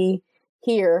definitely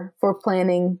here for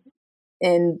planning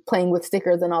and playing with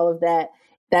stickers and all of that,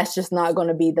 that's just not going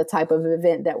to be the type of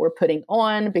event that we're putting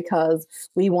on, because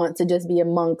we want to just be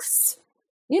amongst,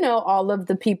 all of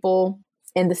the people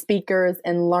and the speakers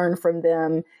and learn from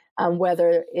them,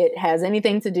 whether it has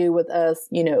anything to do with us,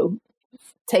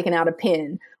 taking out a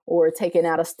pen or taking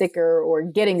out a sticker or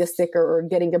getting a sticker or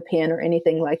getting a pen or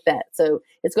anything like that. So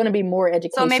it's going to be more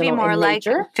educational. So maybe more in like,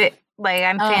 nature.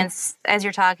 I'm as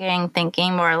you're talking,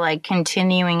 thinking more like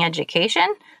continuing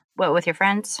education, with your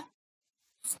friends?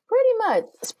 Pretty much.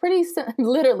 It's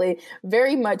literally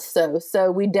very much so.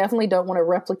 So we definitely don't want to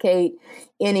replicate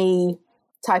any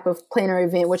type of planner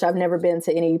event, which I've never been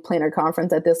to any planner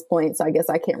conference at this point. So I guess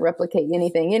I can't replicate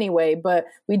anything anyway, but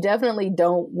we definitely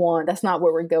that's not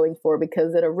what we're going for,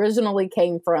 because it originally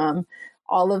came from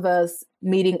all of us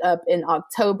meeting up in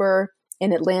October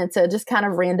in Atlanta, just kind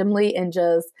of randomly, and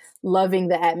just loving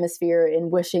the atmosphere and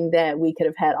wishing that we could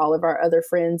have had all of our other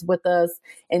friends with us.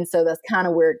 And so that's kind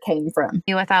of where it came from.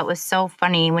 I thought was so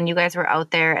funny when you guys were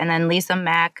out there and then Lisa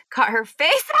Mack cut her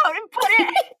face out and put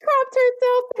it cropped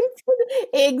herself into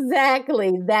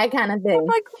exactly that kind of thing. I'm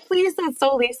like, please, that's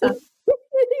so Lisa.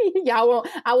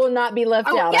 I will not be left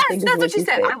out. Yes, I think that's is what she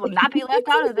said. I will not be left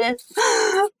out of this.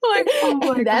 Like, oh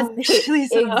my That's gosh,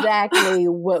 Lisa. exactly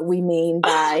what we mean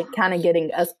by kind of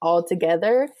getting us all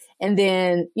together. And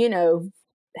then,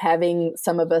 having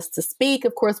some of us to speak.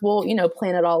 Of course, we'll,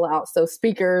 plan it all out. So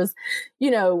speakers,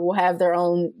 will have their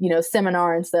own,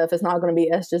 seminar and stuff. It's not going to be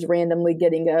us just randomly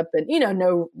getting up and,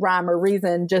 no rhyme or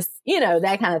reason, just,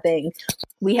 that kind of thing.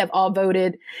 We have all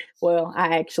voted. Well,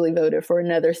 I actually voted for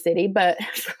another city, but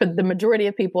for the majority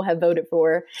of people have voted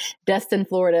for Destin,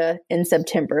 Florida in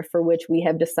September, for which we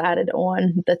have decided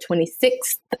on the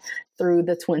 26th through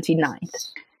the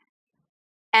 29th.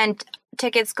 And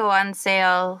tickets go on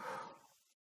sale.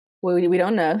 We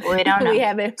don't know. We don't know. We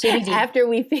haven't. After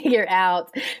we figure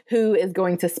out who is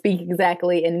going to speak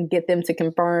exactly and get them to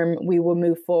confirm, we will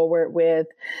move forward with.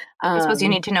 I suppose you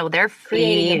need to know their fee.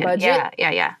 Creating a budget.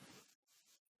 Yeah.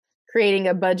 Creating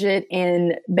a budget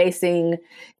and basing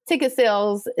ticket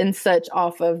sales and such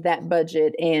off of that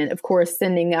budget. And of course,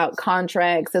 sending out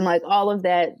contracts and like all of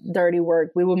that dirty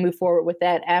work. We will move forward with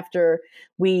that after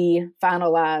we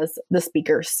finalize the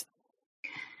speakers.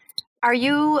 Are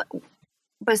you,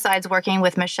 besides working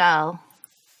with Michelle,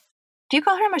 do you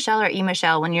call her Michelle or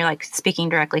Michelle when you're like speaking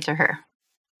directly to her?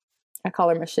 I call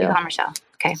her Michelle. You call her Michelle.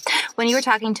 Okay. When you were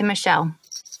talking to Michelle,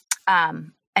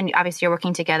 and obviously you're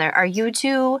working together, are you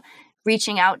two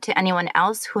reaching out to anyone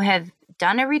else who have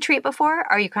done a retreat before?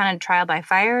 Are you kind of trial by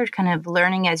fire, kind of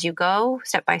learning as you go,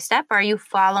 step by step? Are you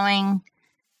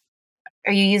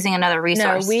using another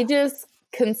resource? No, we just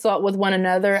consult with one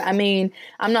another. I mean,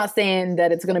 I'm not saying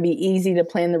that it's going to be easy to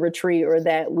plan the retreat or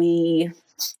that we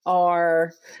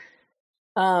are,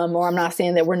 or I'm not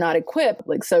saying that we're not equipped.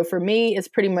 Like, so for me, it's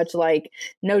pretty much like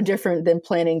no different than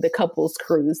planning the couples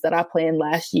cruise that I planned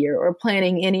last year or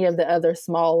planning any of the other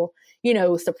small,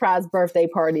 surprise birthday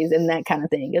parties and that kind of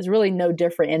thing. It's really no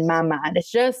different in my mind.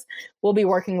 It's just, we'll be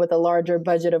working with a larger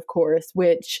budget, of course,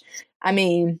 which, I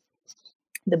mean,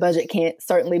 the budget can't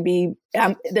certainly be,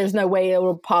 there's no way it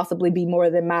will possibly be more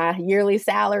than my yearly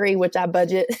salary, which I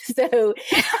budget. So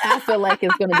I feel like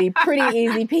it's going to be pretty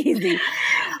easy peasy.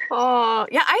 Oh,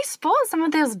 yeah. I suppose some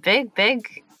of those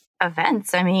big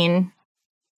events, I mean.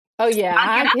 Oh, yeah.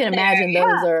 I can imagine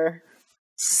those are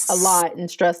a lot and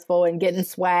stressful and getting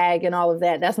swag and all of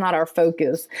that. That's not our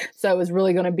focus. So it's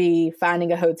really going to be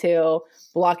finding a hotel,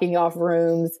 blocking off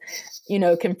rooms,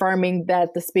 confirming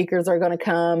that the speakers are going to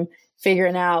come,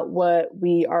 figuring out what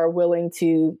we are willing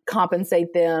to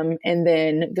compensate them, and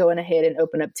then going ahead and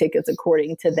open up tickets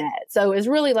according to that. So it's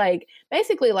really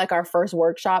basically like our first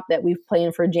workshop that we've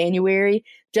planned for January,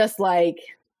 just like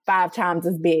 5 times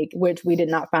as big, which we did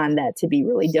not find that to be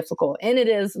really difficult. And it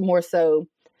is more so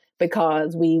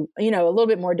because we, a little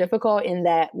bit more difficult in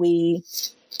that we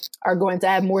are going to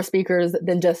have more speakers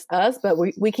than just us, but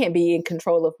we can't be in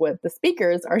control of what the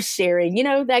speakers are sharing,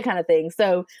 that kind of thing.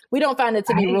 So we don't find it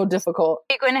to be real difficult.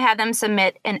 You're going to have them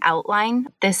submit an outline.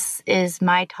 This is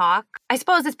my talk. I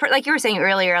suppose it's like you were saying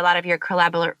earlier, a lot of your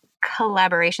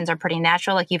collaborations are pretty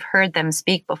natural. Like you've heard them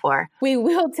speak before. We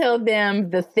will tell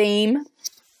them the theme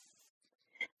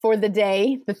for the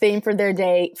day, the theme for their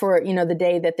day, for, the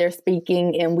day that they're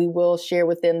speaking. And we will share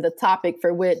with them the topic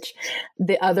for which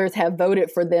the others have voted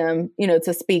for them,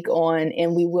 to speak on.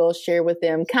 And we will share with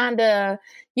them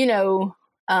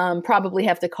probably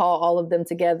have to call all of them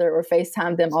together or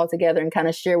FaceTime them all together and kind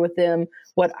of share with them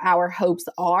what our hopes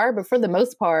are. But for the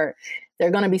most part, they're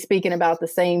going to be speaking about the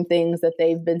same things that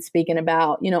they've been speaking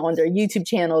about, on their YouTube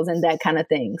channels and that kind of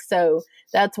thing. So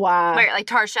that's why. Right, like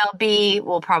Tarshell B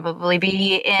will probably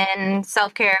be in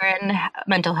self-care and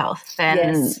mental health. And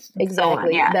yes, exactly. So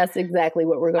on, yeah. That's exactly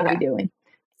what we're going to be doing.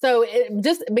 So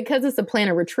just because it's a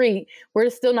planner retreat, we're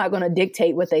still not going to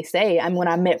dictate what they say. I mean, when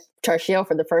I met Tarshell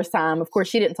for the first time, of course,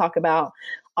 she didn't talk about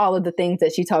all of the things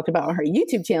that she talked about on her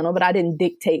YouTube channel, but I didn't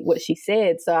dictate what she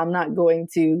said. So I'm not going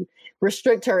to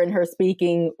restrict her in her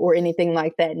speaking or anything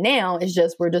like that now. It's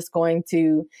just, we're just going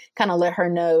to kind of let her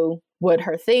know what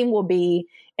her theme will be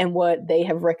and what they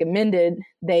have recommended.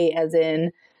 They, as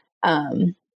in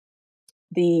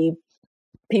the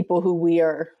people who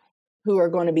are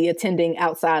going to be attending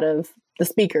outside of the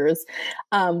speakers,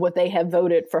 what they have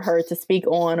voted for her to speak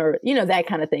on, or, that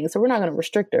kind of thing. So we're not going to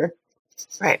restrict her.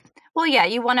 Right. Well, yeah,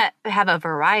 you want to have a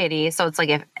variety. So it's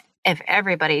like if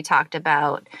everybody talked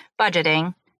about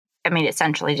budgeting, I mean,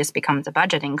 essentially just becomes a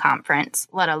budgeting conference,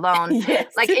 let alone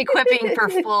yes. like equipping for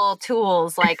full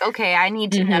tools. Like, okay, I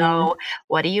need to know,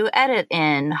 what do you edit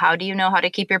in? How do you know how to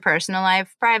keep your personal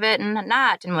life private and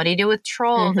not? And what do you do with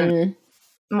trolls? And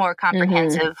more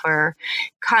comprehensive for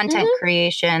content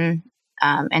creation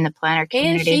in the planner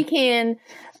community. And she can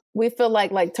we feel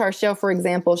like Tarshell, for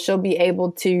example, she'll be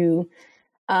able to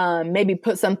maybe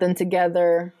put something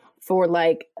together for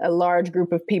like a large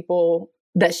group of people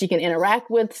that she can interact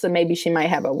with. So maybe she might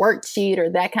have a worksheet or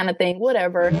that kind of thing,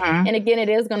 whatever. Mm-hmm. And again, it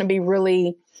is going to be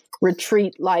really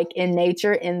retreat-like in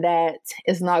nature, in that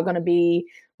it's not going to be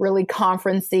really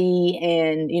conferencey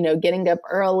and, you know, getting up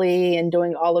early and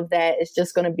doing all of that. It's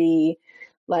just going to be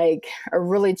like a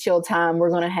really chill time. We're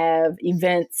going to have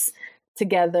events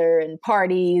together and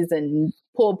parties and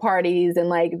pool parties and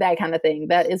like that kind of thing.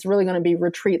 That is really going to be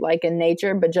retreat like in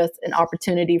nature, but just an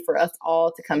opportunity for us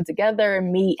all to come together,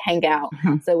 meet, hang out.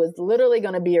 Mm-hmm. So it's literally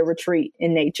going to be a retreat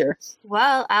in nature.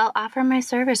 Well, I'll offer my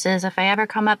services if I ever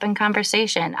come up in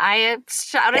conversation. I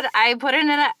put in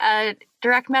a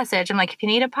direct message. I'm like, if you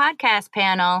need a podcast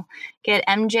panel, get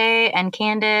MJ and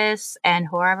Candace and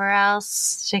whoever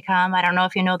else to come. I don't know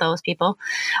if you know those people.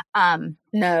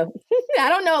 No, I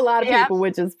don't know a lot of people,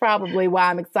 which is probably why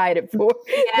I'm excited for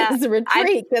this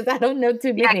retreat, because I don't know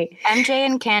too many. MJ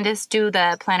and Candace do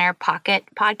the Planner Pocket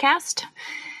podcast.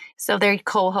 So they're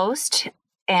co-host,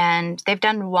 and they've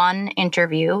done one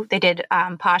interview. They did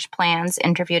Posh Plans,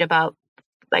 interviewed about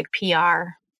like PR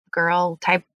girl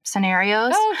type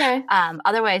scenarios. Oh, okay.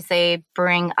 Otherwise, they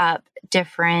bring up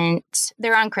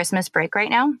they're on Christmas break right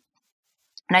now.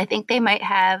 And I think they might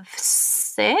have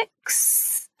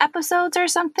 6 episodes or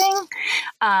something.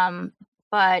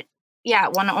 But yeah,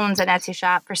 one owns an Etsy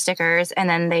shop for stickers. And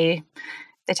then they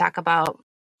talk about,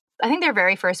 I think their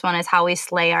very first one is how we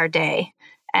slay our day.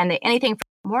 And anything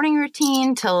from morning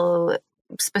routine till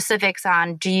specifics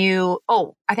on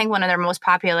I think one of their most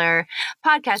popular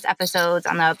podcast episodes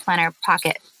on the Planner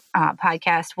Pocket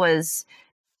podcast was,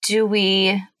 do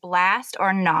we blast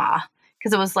or gnaw?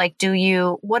 Because it was like,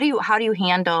 how do you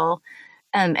handle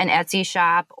an Etsy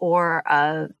shop or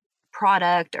a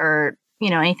product or, you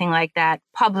know, anything like that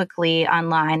publicly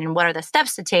online, and what are the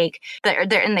steps to take?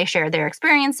 And they share their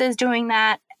experiences doing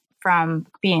that, from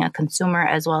being a consumer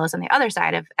as well as on the other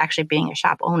side of actually being a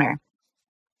shop owner,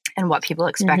 and what people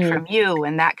expect from you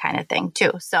and that kind of thing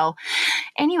too. So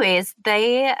anyways,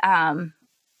 they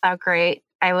are great.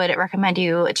 I would recommend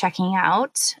you checking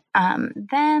out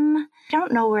them. I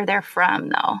don't know where they're from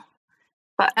though,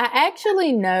 but I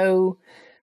actually know.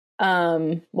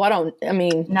 No,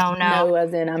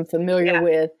 as in I'm familiar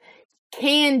with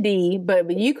Candy,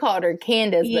 but you called her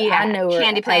Candace, but I know her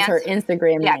Candy as her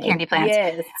Instagram name. Yeah, Candy Plants.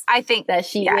 Yes, I think that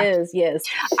she is. Yes,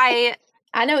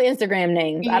 I know Instagram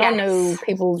names. Yes. I don't know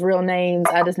people's real names.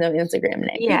 I just know Instagram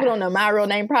names. Yeah. People don't know my real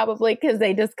name probably because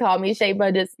they just call me Shay,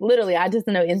 but it's literally I just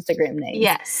know Instagram names.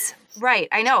 Yes. Right.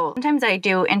 I know. Sometimes I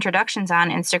do introductions on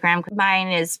Instagram. Mine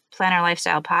is Planner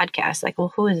Lifestyle Podcast. Like,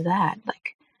 well, who is that?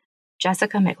 Like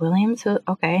Jessica McWilliams? Who?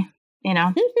 Okay. You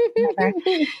know,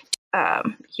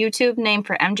 YouTube name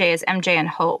for MJ is MJ and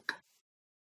Hope.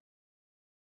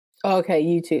 Okay.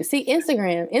 YouTube. See,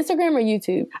 Instagram or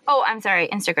YouTube? Oh, I'm sorry.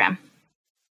 Instagram.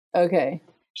 Okay.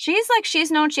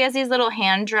 She's known, she has these little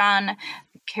hand-drawn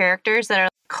characters that are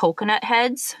like coconut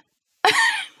heads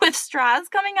with straws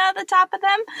coming out of the top of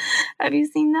them. Have you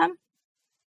seen them?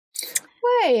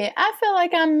 Wait, I feel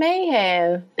like I may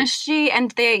have.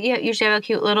 They usually have a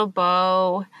cute little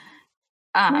bow.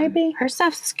 Maybe. Her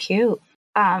stuff's cute.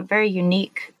 Very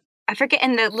unique. I forget,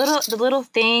 and the little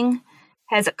thing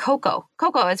has a Coco.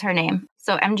 Coco is her name.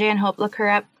 So MJ and Hope, look her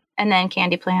up. And then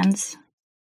Candy Plans.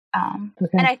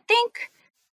 Okay. And I think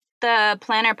the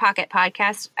Planner Pocket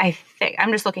podcast,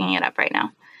 I'm just looking it up right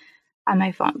now on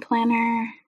my phone. Planner.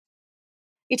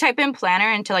 You type in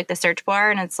planner into like the search bar,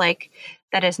 and it's like,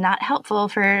 that is not helpful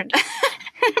for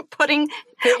putting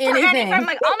anything. I'm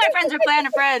like, all my friends are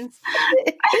planner friends.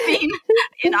 I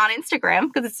mean, on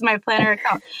Instagram, because it's my planner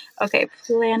account. Okay,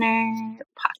 Planner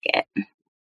Pocket.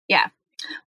 Yeah.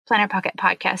 Planner Pocket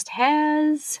podcast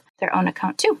has their own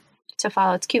account too to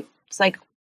follow. It's cute. It's like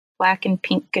black and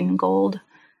pink and gold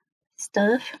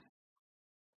stuff.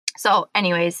 So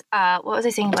anyways, what was I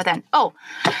saying about that? Oh,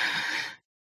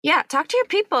 yeah, talk to your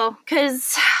people,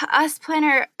 because us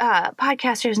planner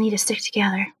podcasters need to stick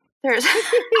together.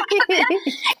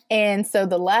 And so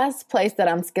the last place that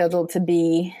I'm scheduled to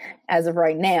be as of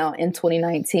right now in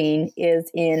 2019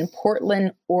 is in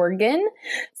Portland, Oregon.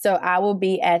 So I will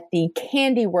be at the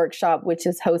Candy Workshop, which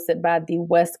is hosted by the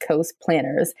West Coast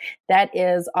Planners. That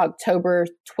is October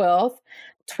 12th,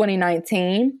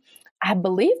 2019. I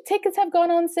believe tickets have gone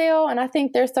on sale, and I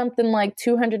think there's something like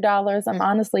 $200. I'm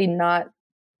honestly not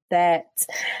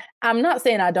I'm not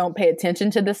saying I don't pay attention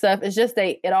to this stuff. It's just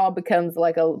it all becomes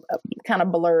like a kind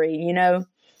of blurry, you know?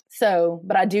 So,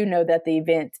 but I do know that the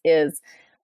event is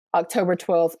October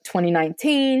 12th,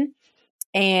 2019.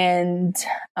 And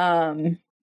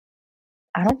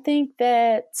I don't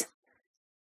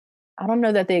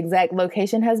know that the exact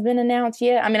location has been announced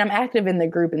yet. I mean, I'm active in the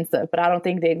group and stuff, but I don't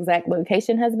think the exact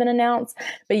location has been announced.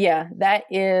 But yeah, that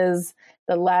is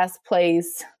the last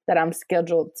place that I'm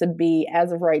scheduled to be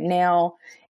as of right now.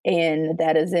 And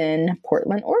that is in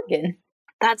Portland, Oregon.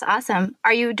 That's awesome.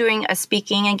 Are you doing a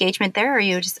speaking engagement there, or are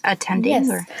you just attending?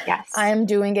 Yes. I am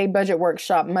doing a budget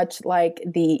workshop, much like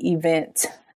the event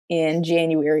in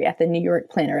January at the New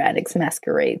York Planner Addicts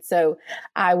Masquerade. So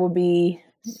I will be,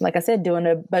 like I said, doing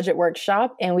a budget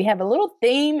workshop, and we have a little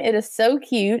theme. It is so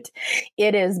cute.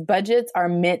 It is budgets are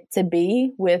meant to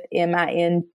be with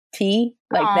MINT,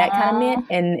 like Aww. that kind of mint.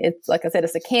 And it's, like I said,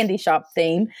 it's a candy shop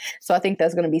theme. So I think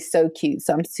that's going to be so cute.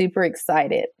 So I'm super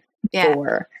excited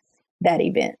for that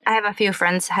event. I have a few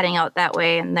friends heading out that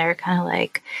way, and they're kind of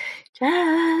like,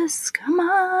 Jess, come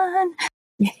on.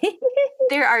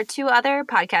 There are 2 other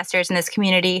podcasters in this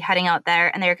community heading out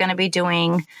there, and they're going to be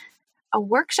doing a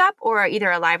workshop or either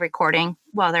a live recording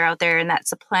while they're out there, and that's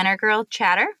the Planner Girl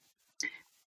Chatter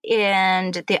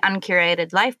and the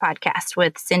Uncurated Life podcast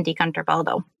with Cindy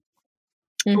Gunter-Baldo.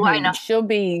 Mm-hmm. Well, I know she'll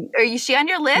be. Is she on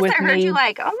your list? I heard you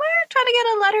like, we're trying to get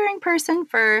a lettering person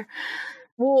for.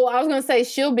 Well, I was going to say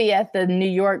she'll be at the New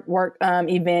York work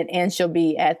event, and she'll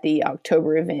be at the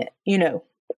October event,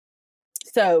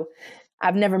 So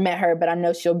I've never met her, but I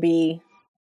know she'll be,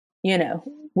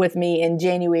 with me in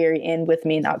January and with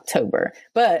me in October.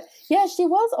 But yeah, she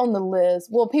was on the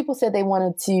list. Well, people said they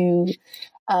wanted to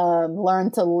learn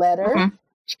to letter,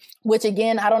 which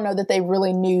again, I don't know that they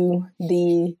really knew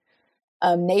the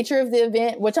nature of the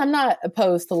event, which I'm not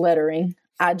opposed to lettering.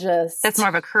 That's more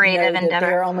of a creative endeavor.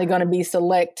 They're only going to be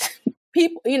select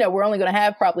people, we're only going to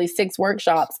have probably 6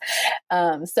 workshops.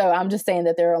 So I'm just saying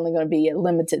that they're only going to be a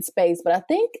limited space. But I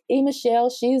think Michelle,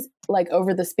 she's like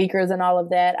over the speakers and all of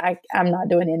that. I'm not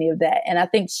doing any of that. And I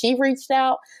think she reached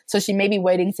out, so she may be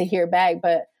waiting to hear back.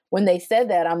 But when they said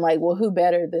that, I'm like, well, who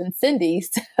better than Cindy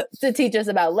to teach us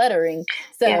about lettering?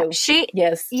 So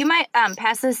yes, you might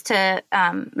pass this to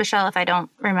Michelle if I don't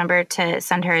remember to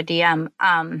send her a DM.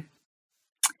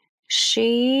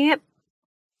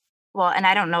 And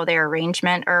I don't know their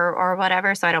arrangement or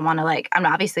whatever, so I don't want to I'm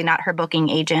obviously not her booking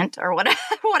agent or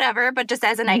whatever, but just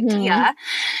as an idea.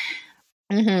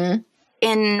 Mm-hmm.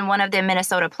 In one of the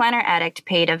Minnesota Planner Addict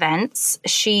paid events,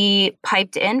 she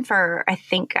piped in for, I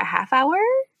think, a half hour,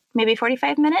 maybe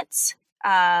 45 minutes,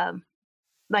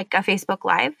 like a Facebook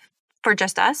Live for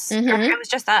just us. Mm-hmm. Or it was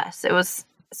just us. It was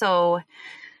so,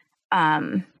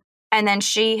 and then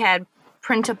she had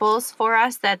printables for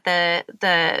us that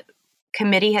the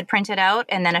committee had printed out,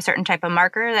 and then a certain type of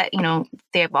marker that,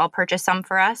 they have all purchased some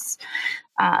for us,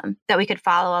 that we could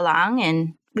follow along,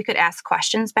 and we could ask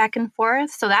questions back and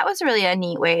forth. So that was really a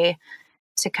neat way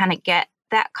to kind of get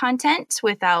that content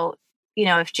without,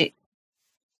 if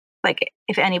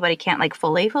anybody can't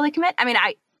fully commit. I mean,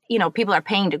 people are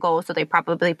paying to go, so they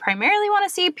probably primarily want to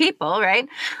see people, right?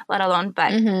 Let alone,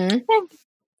 but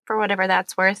for whatever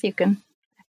that's worth,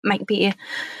 might be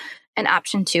an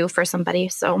option too for somebody.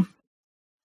 So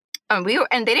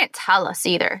and they didn't tell us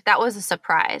either. That was a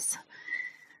surprise.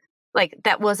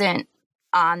 That wasn't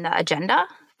on the agenda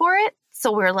for it.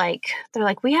 So they're like,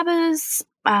 we have a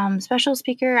special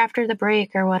speaker after the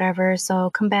break or whatever. So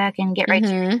come back and get right to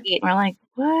your seat. And we're like,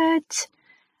 what?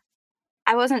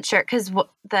 I wasn't sure because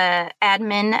the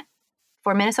admin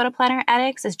for Minnesota Planner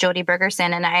Addicts is Jody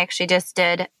Bergerson, and I actually just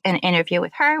did an interview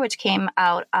with her, which came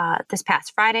out this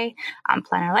past Friday on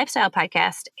Planner Lifestyle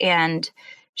podcast, and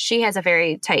she has a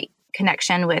very tight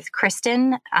connection with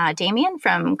Kristen Damien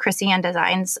from Chrissy Ann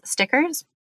Designs Stickers.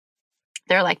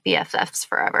 They're like BFFs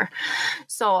forever.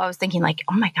 So I was thinking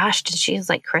oh my gosh, is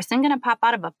Kristen going to pop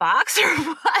out of a box or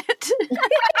what?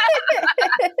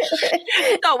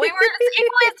 So we were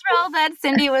equally thrilled that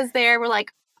Cindy was there. We're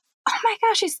like, oh my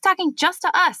gosh, she's talking just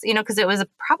to us, because it was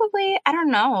probably,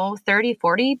 30,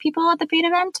 40 people at the paid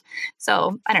event.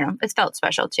 So I don't know. It felt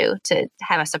special too, to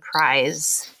have a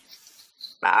surprise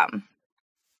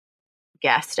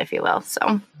guest, if you will.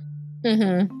 So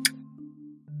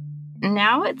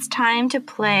now it's time to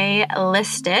play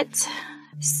List It.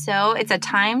 So it's a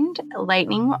timed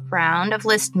lightning round of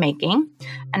list making.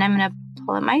 And I'm going to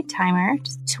pull up my timer.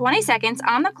 Just 20 seconds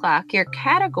on the clock. Your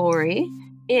category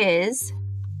is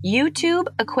YouTube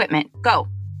equipment. Go.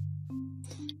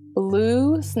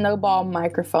 Blue snowball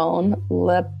microphone,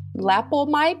 lapel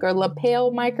mic or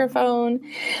lapel microphone,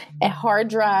 a hard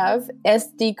drive,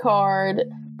 SD card,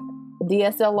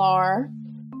 DSLR,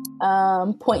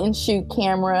 point and shoot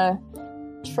camera,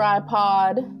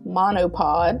 tripod,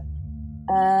 monopod.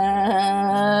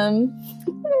 I'm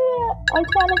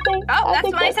trying to think. Oh, that's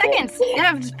 20 seconds.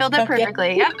 Yeah, I've filled it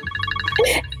perfectly. Yep.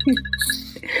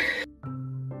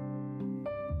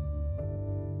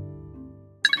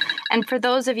 And for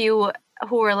those of you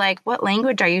who are like, what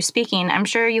language are you speaking? I'm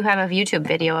sure you have a YouTube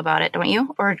video about it, don't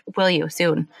you? Or will you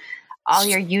soon? All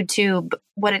your YouTube,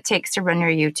 what it takes to run your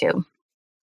YouTube,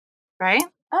 right?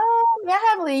 Yeah,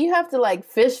 heavily. You have to like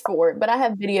fish for it, but I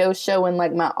have videos showing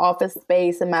like my office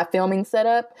space and my filming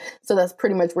setup. So that's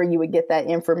pretty much where you would get that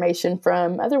information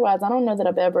from. Otherwise, I don't know that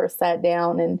I've ever sat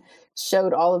down and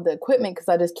showed all of the equipment because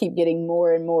I just keep getting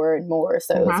more and more and more.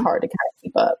 So it's hard to kind of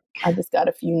keep up. I just got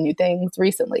a few new things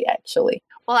recently, actually.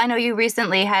 Well, I know you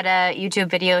recently had a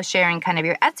YouTube video sharing kind of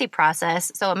your Etsy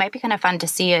process. So it might be kind of fun to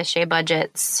see a Shay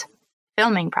Budget's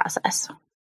filming process.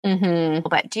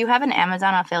 But do you have an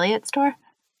Amazon affiliate store?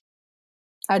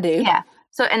 I do. Yeah.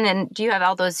 So, and then do you have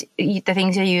all those, the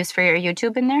things you use for your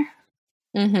YouTube in there?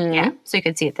 Yeah. So you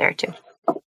can see it there too.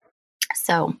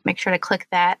 So make sure to click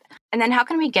that. And then how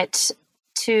can we get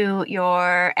to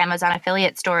your Amazon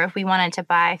affiliate store if we wanted to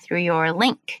buy through your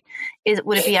link?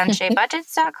 Would it be on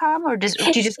shaybudgets.com or do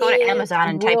you just go to Amazon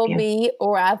and type in? Will be,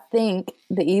 or I think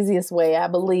the easiest way, I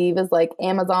believe, is like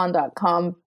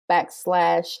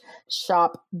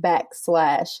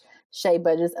amazon.com/shop/Shay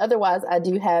Budgets. Otherwise, I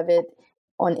do have it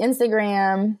on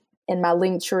Instagram, in my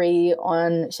link tree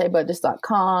on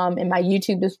shaybudgets.com, in my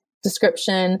YouTube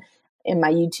description, in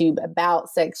my YouTube about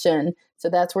section. So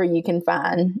that's where you can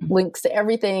find links to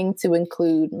everything to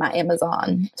include my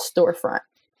Amazon storefront.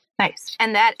 Nice.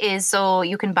 And that is so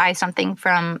you can buy something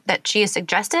from that she has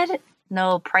suggested,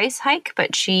 no price hike,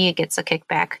 but she gets a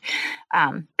kickback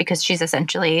because she's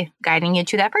essentially guiding you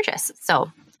to that purchase.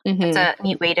 So it's a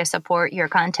neat way to support your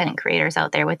content creators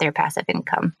out there with their passive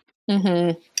income.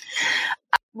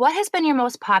 What has been your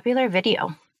most popular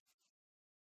video?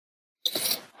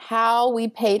 How we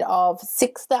paid off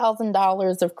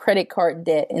 $6,000 of credit card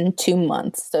debt in 2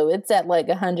 months. So it's at like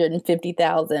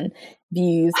 150,000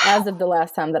 views as of the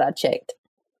last time that I checked.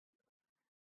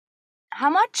 How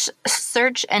much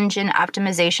search engine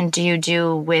optimization do you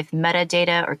do with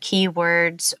metadata or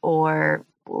keywords or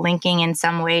linking in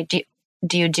some way? Do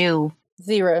you do?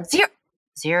 Zero.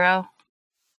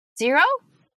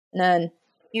 None.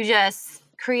 You just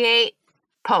create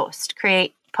post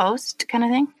kind of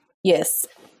thing? Yes.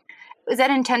 Is that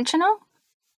intentional?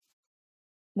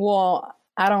 Well,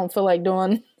 I don't feel like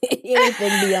doing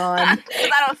anything beyond.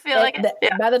 I don't feel like it.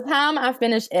 Yeah. By the time I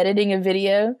finish editing a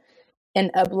video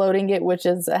and uploading it, which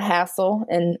is a hassle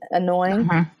and annoying,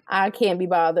 I can't be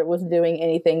bothered with doing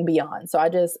anything beyond. So I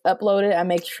just upload it. I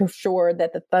make sure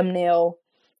that the thumbnail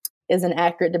is an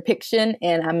accurate depiction,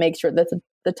 and I make sure that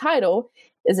the title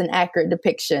is an accurate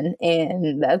depiction,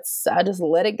 and I just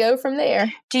let it go from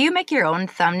there. Do you make your own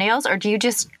thumbnails, or do you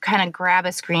just kind of grab a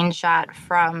screenshot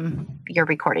from your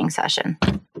recording session?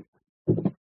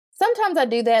 Sometimes I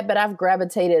do that, but I've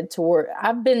gravitated toward,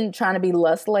 I've been trying to be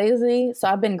less lazy. So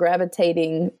I've been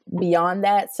gravitating beyond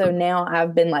that. So now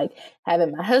I've been like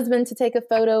having my husband to take a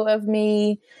photo of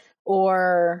me,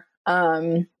 or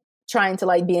trying to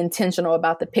like be intentional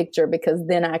about the picture, because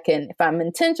then if I'm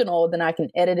intentional, then I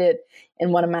can edit it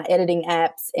in one of my editing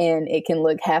apps and it can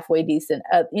look halfway decent,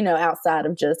 outside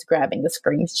of just grabbing a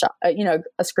screenshot.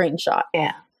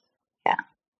 Yeah.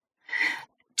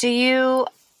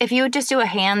 If you just do a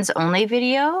hands only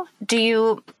video, do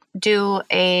you do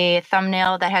a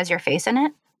thumbnail that has your face in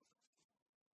it?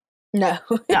 No.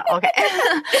 No. Okay.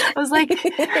 I was like,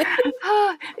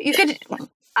 you could.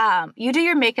 You do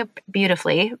your makeup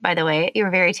beautifully, by the way.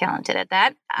 You're very talented at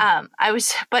that.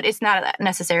 But it's not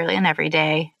necessarily an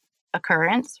everyday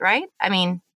occurrence, right? I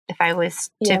mean, if I was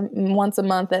to once a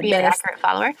month at be an accurate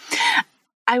follower,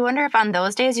 I wonder if on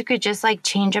those days you could just like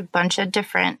change a bunch of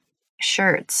different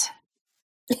shirts.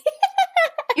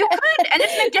 You could, and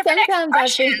it's been different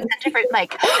expressions and different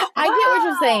like. I get what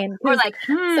you're saying. Or like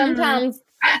sometimes.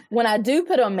 When I do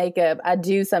put on makeup, I'll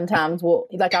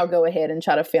go ahead and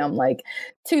try to film like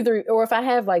 2, 3, or if I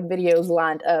have like videos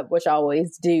lined up, which I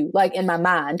always do, like in my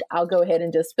mind, I'll go ahead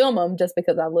and just film them just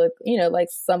because I look, like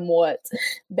somewhat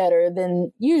better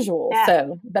than usual. Yeah.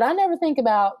 So, but I never think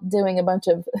about doing a bunch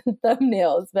of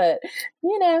thumbnails, but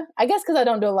I guess because I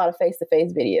don't do a lot of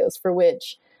face-to-face videos, for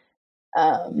which,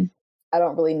 I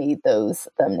don't really need those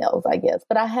thumbnails, I guess.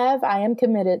 But I am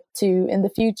committed to, in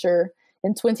the future,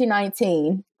 in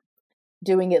 2019,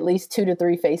 doing at least 2 to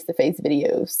 3 face-to-face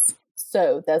videos.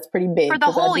 So that's pretty big. For the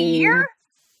whole year?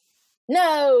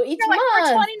 No, each month. For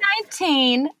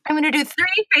 2019, I'm going to do 3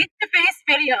 face-to-face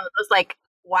videos. I was like,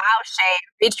 wow, Shay,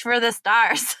 reach for the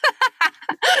stars.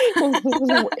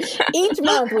 Each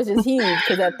month, which is huge,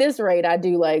 because at this rate, I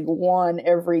do like 1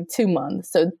 every 2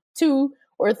 months. So 2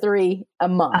 or 3 a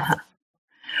month.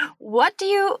 What do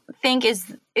you think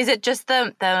is it just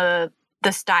the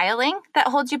styling that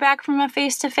holds you back from a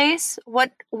face-to-face? Why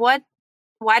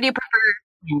do you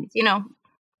prefer,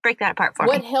 break that apart for me?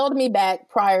 What held me back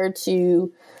prior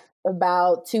to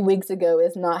about 2 weeks ago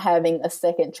is not having a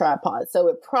second tripod. So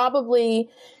it probably,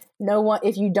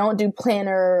 if you don't do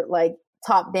planner, like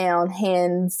top down,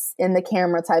 hands in the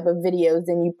camera type of videos,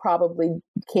 then you probably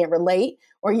can't relate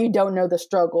or you don't know the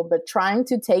struggle. But trying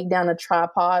to take down a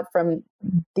tripod from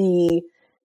the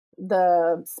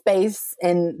space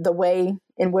and the way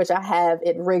in which I have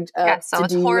it rigged up. Yeah, so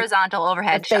it's horizontal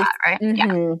overhead shot, right?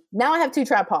 Mm-hmm. Yeah. Now I have 2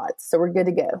 tripods, so we're good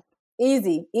to go.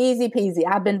 Easy peasy.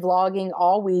 I've been vlogging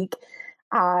all week.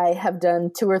 I have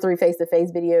done 2 or 3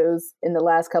 face-to-face videos in the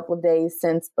last couple of days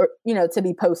to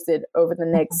be posted over the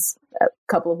next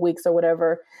couple of weeks or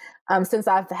whatever. Since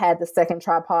I've had the second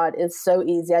tripod, it's so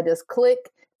easy. I just click,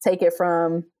 take it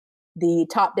from the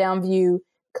top-down view,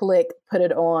 click, put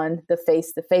it on the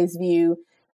face-to-face view.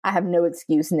 I have no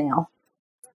excuse now.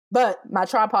 But my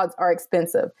tripods are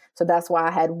expensive, so that's why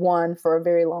I had one for a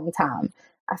very long time.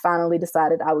 I finally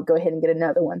decided I would go ahead and get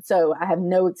another one. So I have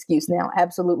no excuse now.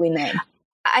 Absolutely none.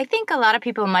 I think a lot of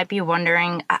people might be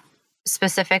wondering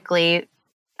specifically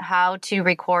how to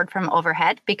record from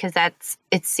overhead, because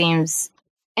it seems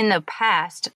in the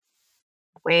past,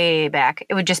 way back,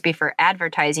 it would just be for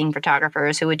advertising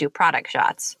photographers who would do product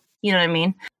shots. You know what I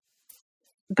mean?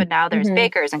 But now there's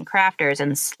bakers and crafters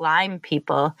and slime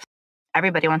people.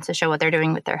 Everybody wants to show what they're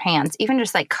doing with their hands, even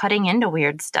just like cutting into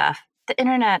weird stuff. The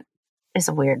internet is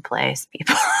a weird place,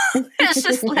 people. It's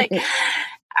just like,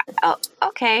 oh,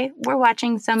 okay, we're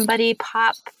watching somebody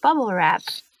pop bubble wrap.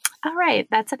 All right,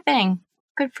 that's a thing.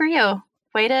 Good for you.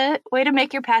 Way to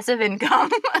make your passive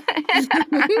income.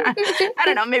 I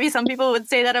don't know. Maybe some people would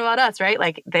say that about us, right?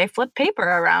 Like they flip paper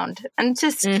around and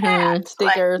just stickers.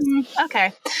 Like,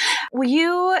 okay. Will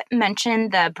you mention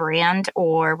the brand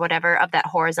or whatever of that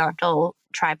horizontal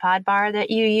tripod bar that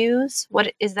you use?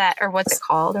 What is that, or what's it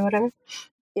called, or whatever?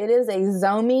 It is a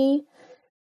Zomei,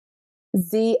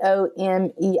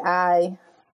 Zomei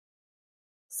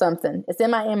something. It's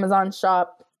in my Amazon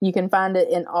shop. You can find it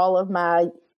in all of my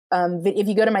if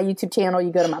you go to my YouTube channel,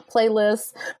 you go to my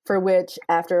playlist, for which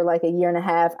after like a year and a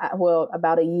half,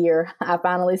 about a year, I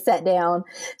finally sat down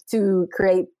to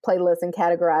create playlists and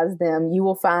categorize them. You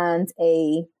will find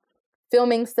a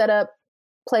filming setup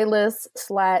playlist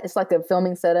 / it's like a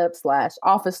filming setup /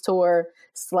 office tour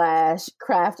 /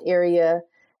 craft area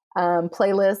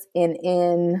playlist. And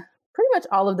in pretty much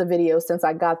all of the videos since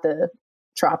I got the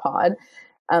tripod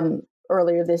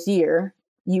earlier this year,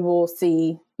 you will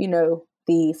see,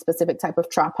 the specific type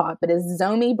of tripod, but it's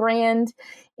Zomei brand.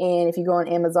 And if you go on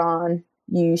Amazon,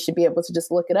 you should be able to just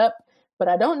look it up. But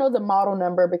I don't know the model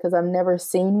number because I've never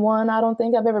seen one. I don't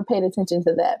think I've ever paid attention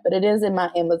to that, but it is in my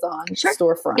Amazon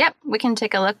storefront. Yep. We can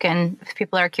take a look. And if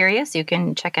people are curious, you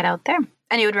can check it out there.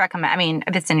 And you would recommend,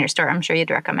 if it's in your store, I'm sure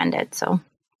you'd recommend it. So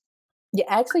yeah,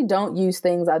 I actually don't use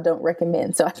things I don't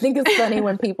recommend. So I think it's funny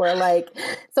when people are like,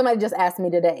 somebody just asked me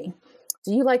today,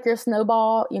 do you like your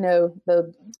snowball?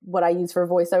 What I use for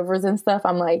voiceovers and stuff.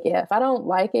 I'm like, yeah, if I don't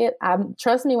like it,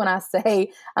 trust me when I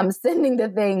say I'm sending the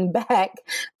thing back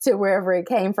to wherever it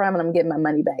came from and I'm getting my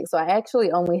money back. So I actually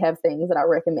only have things that I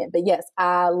recommend. But yes,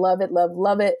 I love it,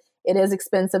 love it. It is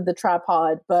expensive, the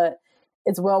tripod, but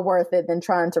it's well worth it than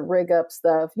trying to rig up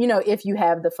stuff, if you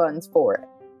have the funds for it.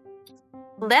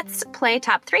 Let's play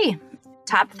top 3.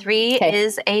 Top 3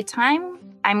 is a time.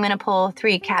 I'm going to pull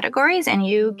 3 categories and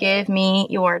you give me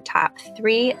your top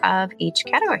 3 of each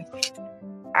category.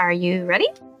 Are you ready?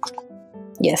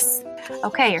 Yes.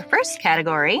 Okay, your first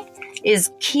category is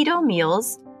keto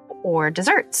meals or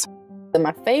desserts. So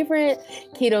my favorite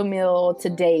keto meal to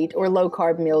date, or low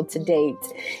carb meal to date,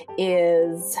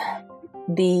 is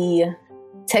the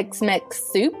Tex-Mex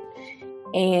soup.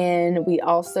 And we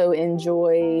also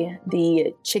enjoy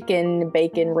the chicken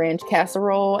bacon ranch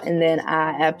casserole. And then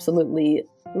I absolutely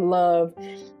love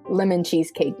lemon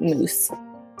cheesecake mousse.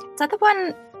 Is that the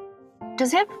one?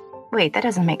 Does it have? Wait, that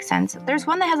doesn't make sense. There's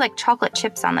one that has like chocolate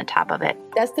chips on the top of it.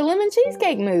 That's the lemon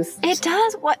cheesecake mousse. It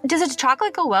does? What? Does the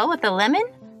chocolate go well with the lemon?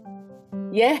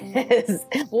 Yes.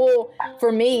 Well,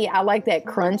 for me, I like that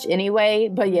crunch anyway.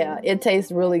 But yeah, it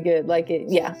tastes really good.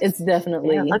 It's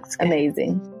definitely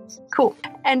amazing. Cool.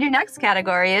 And your next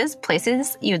category is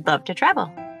places you'd love to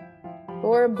travel.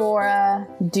 Bora Bora,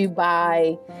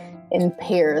 Dubai, and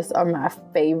Paris are my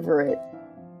favorite,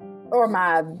 or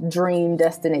my dream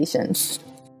destinations.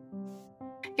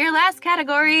 Your last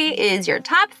category is your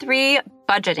top 3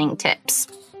 budgeting tips.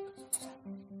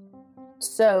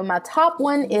 So my top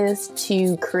one is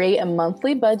to create a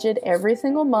monthly budget every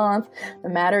single month,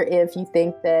 no matter if you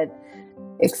think that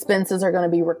expenses are going to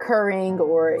be recurring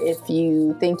or if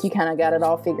you think you kind of got it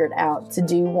all figured out, to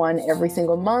do one every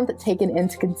single month, taking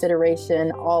into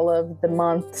consideration all of the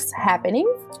month's happenings.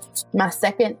 My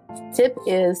second tip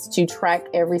is to track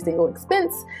every single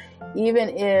expense. Even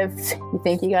if you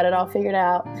think you got it all figured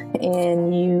out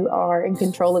and you are in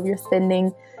control of your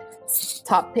spending,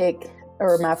 top pick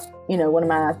or one of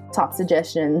my top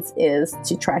suggestions is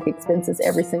to track expenses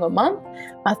every single month.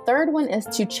 My third one is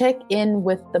to check in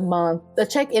with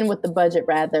the budget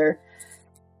rather.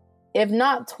 If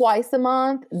not twice a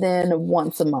month, then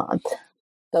once a month.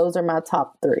 Those are my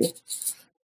top three.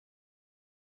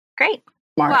 Great.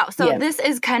 Smart. Wow. So this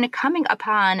is kind of coming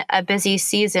upon a busy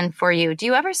season for you. Do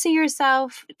you ever see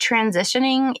yourself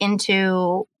transitioning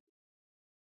into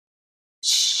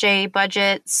Shay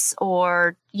budgets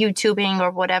or YouTubing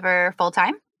or whatever full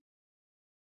time?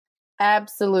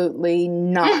 Absolutely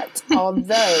not.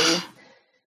 Although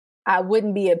I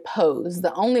wouldn't be opposed.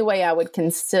 The only way I would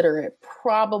consider it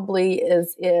probably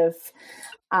is if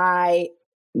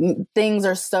things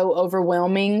are so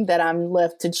overwhelming that I'm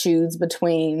left to choose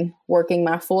between working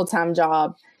my full-time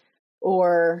job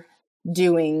or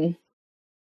doing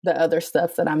the other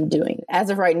stuff that I'm doing. As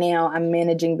of right now, I'm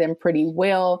managing them pretty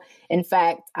well. In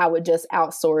fact, I would just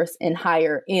outsource and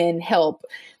hire in help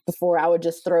before I would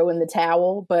just throw in the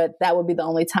towel. But that would be the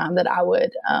only time that I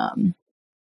would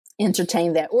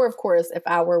entertain that. Or of course, if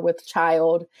I were with a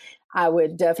child, I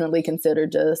would definitely consider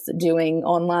just doing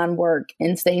online work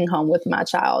and staying home with my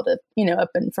child, up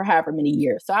and for however many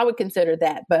years. So I would consider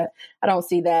that, but I don't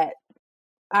see that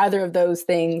either of those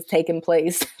things taking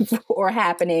place or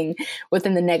happening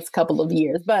within the next couple of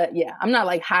years. But yeah, I'm not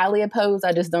like highly opposed.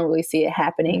 I just don't really see it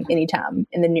happening anytime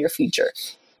in the near future.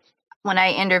 When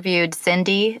I interviewed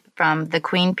Cindy from the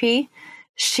Queen Pea,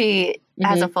 she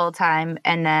has a full-time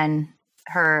and then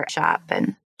her shop.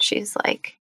 And she's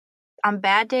like, on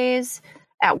bad days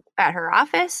at her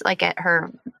office, like at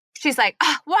her, she's like,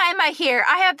 oh, why am I here?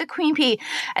 I have the Queen Pea.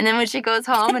 And then when she goes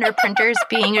home and her printer's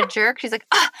being a jerk, she's like,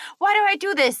 oh, why do I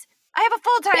do this? I have a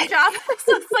full-time job.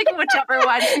 So it's like whichever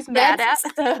one she's mad at.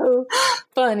 That's so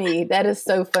funny. That is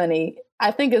so funny. I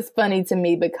think it's funny to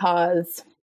me because,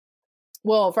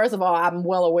 well, first of all, I'm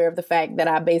well aware of the fact that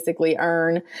I basically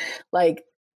earn I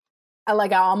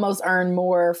almost earn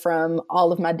more from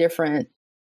all of my different,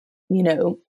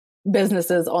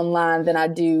 businesses online than I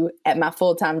do at my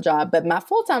full-time job. But my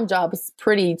full-time job is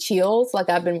pretty chills. Like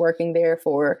I've been working there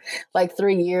for like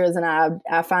 3 years and I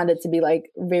find it to be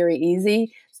like very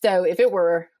easy. So if it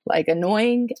were like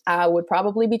annoying, I would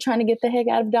probably be trying to get the heck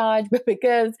out of Dodge, but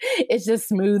because it's just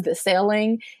smooth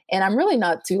sailing and I'm really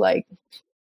not too I'm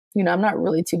not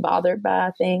really too bothered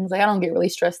by things. Like I don't get really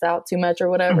stressed out too much or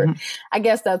whatever. Mm-hmm. I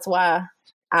guess that's why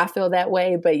I feel that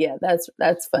way. But yeah, that's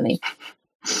funny.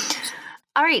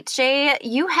 All right, Shay,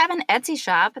 you have an Etsy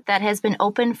shop that has been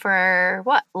open for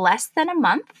less than a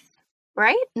month,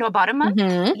 right? No, about a month?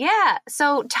 Mm-hmm. Yeah.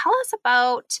 So tell us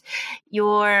about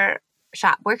your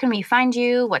shop. Where can we find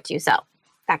you? What do you sell?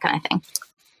 That kind of thing.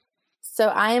 So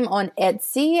I am on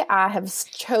Etsy. I have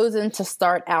chosen to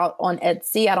start out on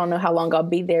Etsy. I don't know how long I'll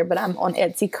be there, but I'm on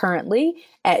Etsy currently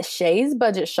at Shay's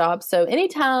Budget Shop. So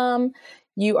anytime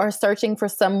you are searching for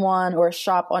someone or a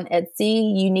shop on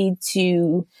Etsy, you need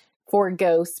to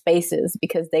forego spaces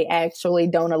because they actually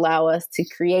don't allow us to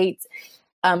create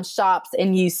shops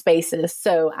and use spaces.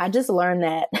 So I just learned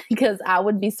that because I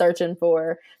would be searching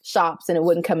for shops and it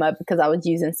wouldn't come up because I was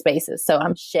using spaces. So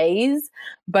I'm Shay's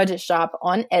Budget Shop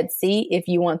on Etsy. If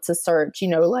you want to search,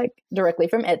 directly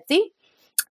from Etsy.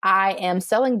 I am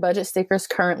selling budget stickers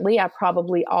currently. I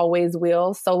probably always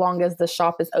will, so long as the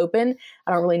shop is open.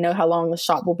 I don't really know how long the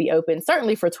shop will be open,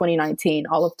 certainly for 2019,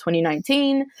 all of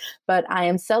 2019. But I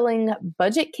am selling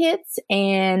budget kits,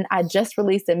 and I just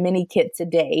released a mini kit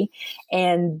today.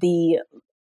 And the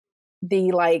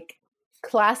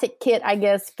classic kit, I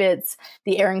guess, fits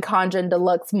the Erin Condren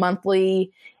Deluxe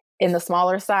Monthly in the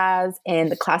smaller size,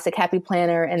 and the classic happy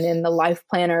planner, and then the life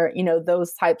planner,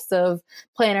 those types of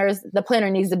planners. The planner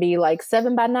needs to be like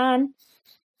 7x9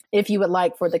 if you would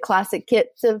like for the classic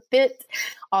kit to fit.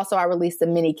 Also, I released a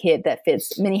mini kit that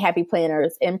fits mini happy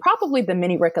planners and probably the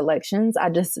mini recollections. I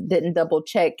just didn't double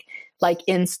check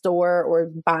in store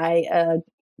or buy a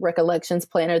recollections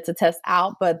planner to test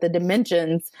out, but the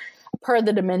dimensions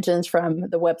from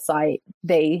the website,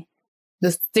 the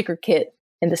sticker kit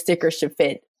and the stickers should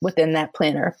fit within that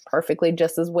planner perfectly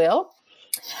just as well.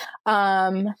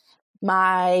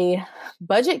 My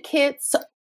budget kits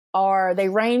they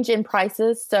range in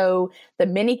prices. So the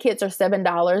mini kits are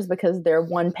 $7 because they're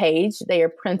one page. They are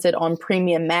printed on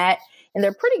premium matte, and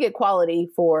they're pretty good quality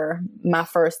for my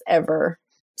first ever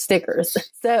stickers.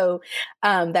 So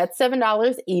that's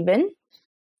 $7 even.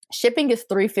 Shipping is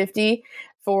 $3.50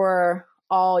 for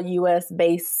all US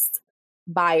based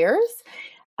buyers.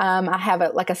 I have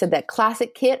like I said, that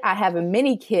classic kit. I have a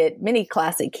mini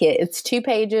classic kit. It's 2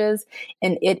 pages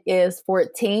and it is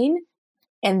 $14.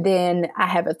 And then I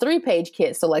have a 3-page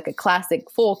kit. So like a classic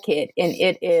full kit, and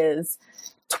it is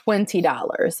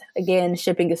 $20. Again,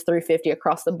 shipping is $3.50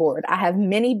 across the board. I have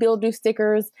mini Build Do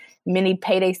stickers, mini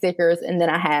Payday stickers, and then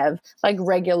I have like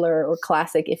regular or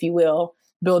classic, if you will,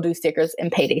 Build Do stickers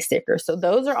and Payday stickers. So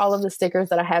those are all of the stickers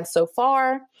that I have so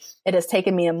far. It has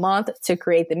taken me a month to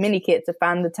create the mini kit, to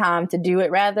find the time to do it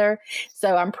rather.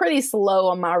 So I'm pretty slow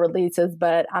on my releases,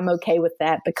 but I'm okay with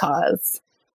that because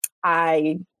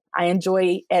I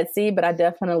enjoy Etsy, but I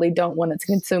definitely don't want it to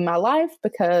consume my life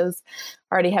because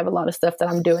I already have a lot of stuff that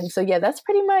I'm doing. So yeah, that's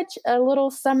pretty much a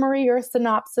little summary or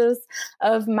synopsis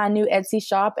of my new Etsy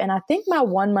shop. And I think my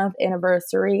 1-month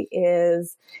anniversary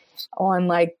is on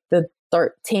like the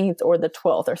 13th or the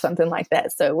 12th or something like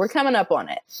that. So we're coming up on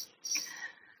it.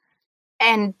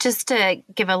 And just to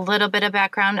give a little bit of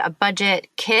background, a budget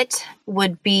kit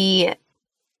would be,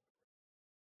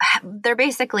 they're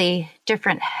basically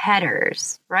different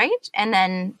headers, right? And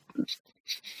then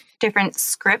different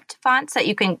script fonts that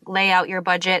you can lay out your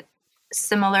budget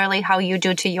similarly how you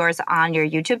do to yours on your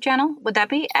YouTube channel. Would that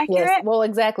be accurate? Yes, well,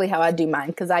 exactly how I do mine,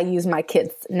 because I use my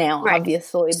kits now, right,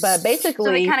 obviously. But basically,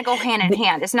 so they kind of go hand in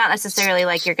hand. It's not necessarily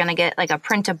like you're going to get like a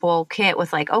printable kit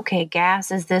with like, okay,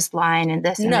 gas is this line and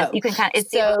this. And this. You can kind of,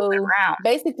 it's so around.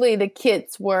 Basically, the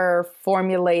kits were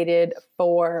formulated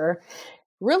for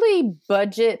really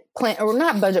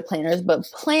not budget planners, but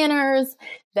planners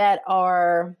that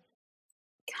are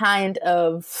kind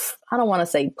of, I don't want to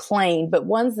say plain, but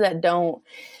ones that don't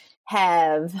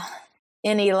have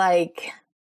any like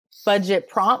budget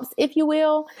prompts, if you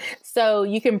will. So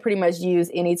you can pretty much use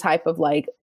any type of like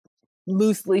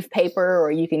loose leaf paper,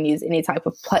 or you can use any type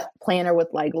of planner with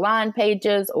like line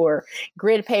pages or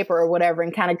grid paper or whatever,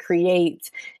 and kind of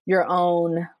create your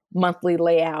own monthly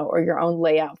layout or your own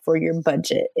layout for your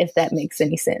budget, if that makes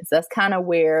any sense. That's kind of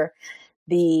where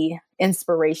the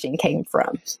inspiration came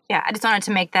from. Yeah, I just wanted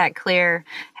to make that clear.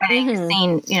 Having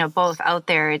seen, both out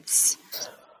there, it's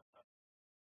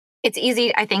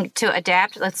easy, I think, to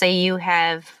adapt. Let's say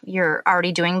you're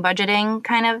already doing budgeting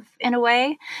kind of in a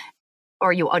way,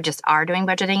 or you just are doing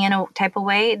budgeting in a type of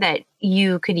way that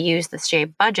you could use the Shay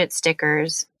budget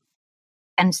stickers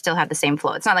and still have the same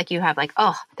flow. It's not like you have like,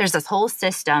 oh, there's this whole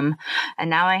system and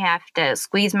now I have to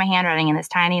squeeze my handwriting in this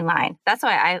tiny line. That's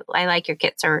why I like your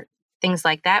kits or things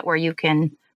like that, where you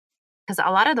can, because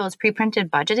a lot of those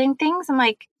pre-printed budgeting things, I'm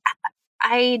like,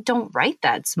 I don't write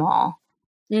that small.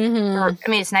 Or,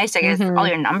 it's nice, I guess, all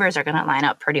your numbers are going to line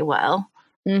up pretty well.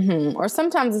 Or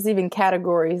sometimes it's even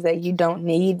categories that you don't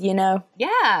need,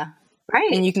 Yeah,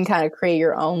 right. And you can kind of create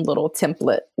your own little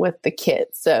template with the kit.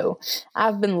 So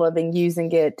I've been loving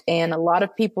using it, and a lot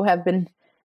of people have been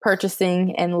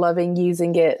purchasing and loving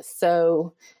using it.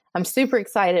 So I'm super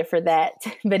excited for that.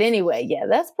 But anyway, yeah,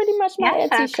 that's pretty much my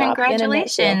Etsy shop.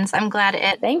 Congratulations. I'm glad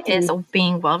it is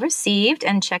being well received.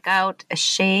 And check out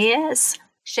Shay's,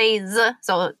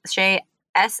 so Shay,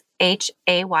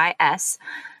 SHAYS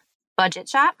budget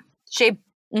shop.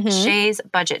 Shay's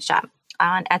budget shop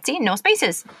on Etsy. No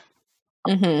spaces.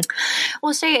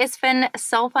 Well, Shay, it's been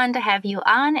so fun to have you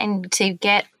on and to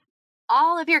get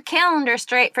all of your calendar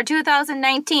straight for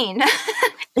 2019.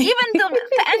 Even the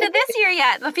end of this year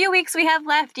yet, the few weeks we have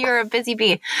left, you're a busy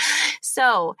bee.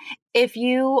 So if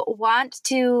you want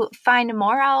to find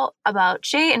more out about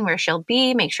Shay and where she'll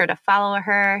be, make sure to follow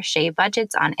her, Shay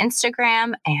Budgets, on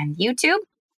Instagram and YouTube,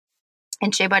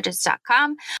 and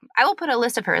shaybudgets.com. I will put a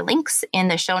list of her links in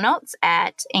the show notes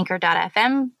at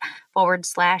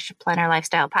anchor.fm/Planner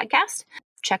Lifestyle Podcast.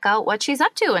 Check out what she's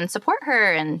up to and support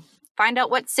her, and find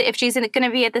out if she's going to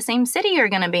be at the same city you're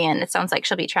going to be in. It sounds like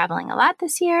she'll be traveling a lot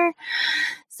this year.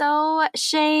 So,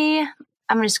 Shay,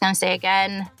 I'm just going to say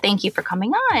again, thank you for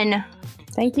coming on.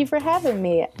 Thank you for having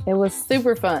me. It was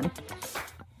super fun.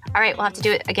 All right, we'll have to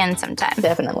do it again sometime.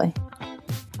 Definitely.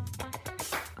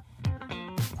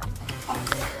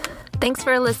 Thanks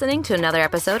for listening to another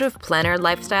episode of Planner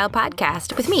Lifestyle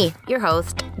Podcast with me, your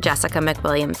host, Jessica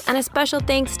McWilliams, and a special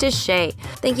thanks to Shay.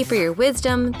 Thank you for your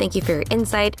wisdom, thank you for your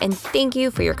insight, and thank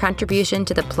you for your contribution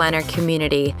to the planner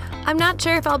community. I'm not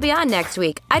sure if I'll be on next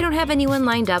week. I don't have anyone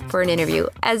lined up for an interview.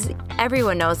 As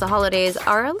everyone knows, the holidays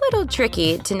are a little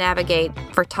tricky to navigate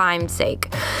for time's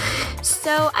sake.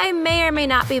 So I may or may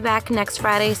not be back next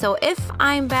Friday. So if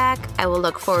I'm back, I will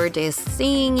look forward to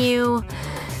seeing you,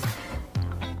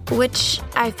 which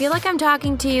I feel like I'm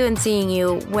talking to you and seeing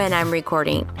you when I'm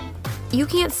recording. You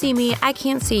can't see me. I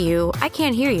can't see you. I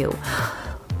can't hear you.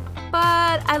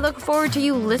 But I look forward to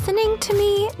you listening to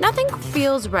me. Nothing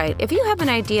feels right. If you have an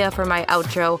idea for my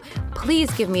outro,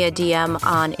 please give me a DM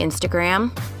on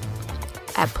Instagram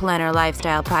at Planner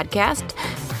Lifestyle Podcast.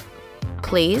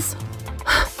 Please.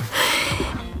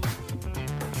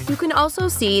 You can also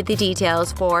see the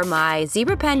details for my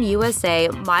Zebra Pen USA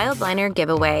mild liner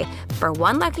giveaway for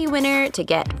one lucky winner to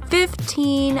get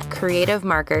 15 creative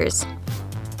markers.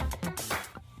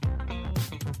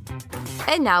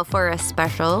 And now for a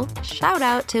special shout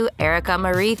out to Erica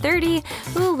Marie 30,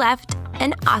 who left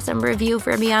an awesome review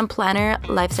for me on Planner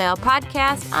Lifestyle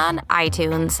Podcast on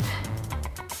iTunes.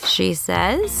 She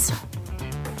says,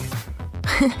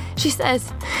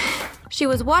 she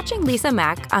was watching Lisa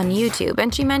Mack on YouTube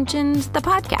and she mentioned the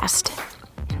podcast.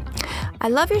 I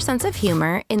love your sense of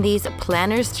humor in these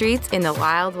planner streets in the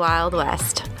wild, wild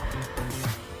west.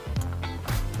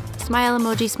 Smile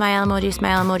emoji, smile emoji,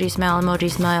 smile emoji, smile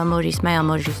emoji, smile emoji, smile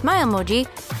emoji, smile emoji.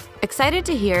 Excited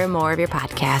to hear more of your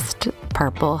podcast,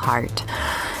 Purple Heart.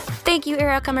 Thank you,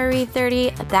 Erica Marie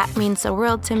 30. That means the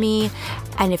world to me.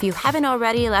 And if you haven't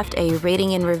already left a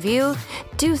rating and review,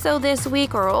 do so this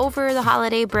week or over the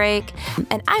holiday break.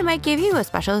 And I might give you a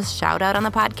special shout out on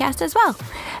the podcast as well.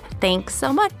 Thanks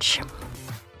so much.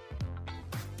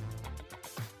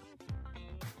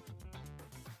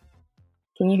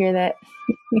 Can you hear that?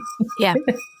 Yeah.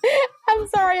 I'm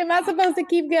sorry. Am I supposed to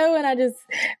keep going? I just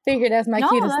figured that's my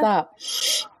cue to stop.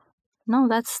 No,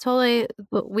 that's totally,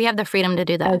 we have the freedom to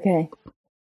do that. Okay.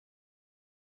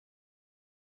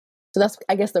 So that's,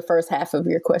 I guess, the first half of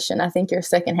your question. I think your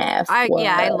second half I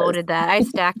loaded that. I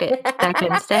stacked it.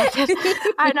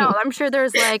 I know. I'm sure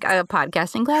there's like a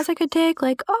podcasting class I could take.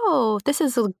 Like, oh, this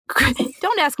is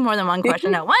don't ask more than one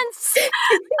question at once.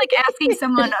 Like asking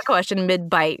someone a question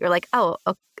mid-bite. You're like, oh,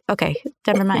 okay,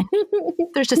 never mind.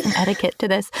 There's just an etiquette to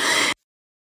this.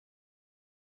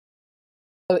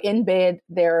 So in bed,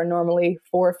 there are normally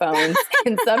 4 phones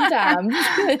and sometimes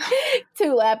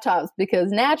 2 laptops because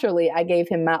naturally I gave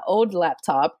him my old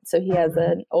laptop. So he has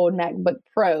an old MacBook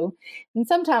Pro. And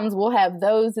sometimes we'll have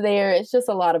those there. It's just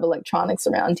a lot of electronics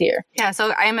around here. Yeah,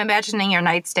 so I'm imagining your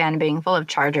nightstand being full of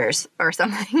chargers or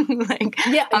something like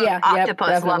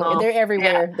octopus level. They're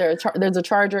everywhere. Yeah. There's a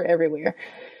charger everywhere.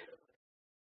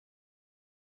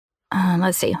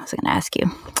 Let's see. What was I going to ask you?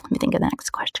 Let me think of the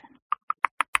next question.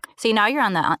 See, now you're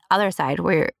on the other side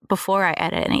where before I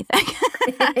edit anything,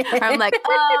 I'm like,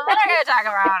 oh, what are we going to talk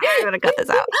about? I'm going to cut this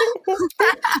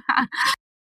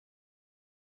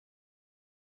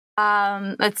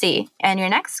out. Let's see. And your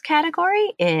next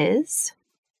category is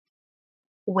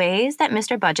ways that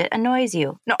Mr. Budget annoys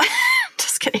you. No,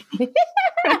 just kidding.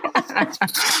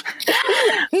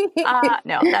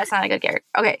 No, that's not a good character.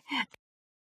 Okay.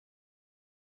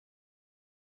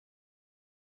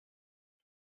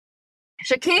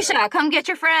 Shakisha, come get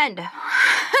your friend.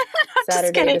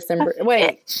 Saturday, December.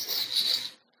 Wait.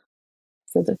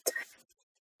 So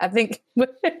I think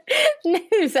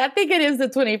news. I think it is the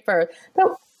 21st.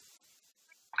 No,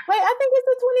 wait, I think it's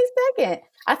the 22nd.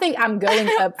 I think I'm going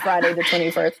up Friday the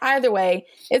 21st. Either way,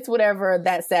 it's whatever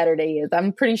that Saturday is.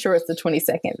 I'm pretty sure it's the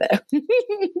 22nd though.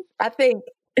 I think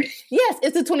yes,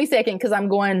 it's the 22nd because I'm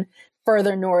going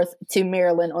further north to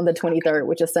Maryland on the 23rd,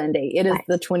 which is Sunday. It is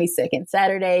the 22nd,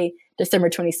 Saturday, December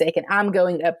 22nd. I'm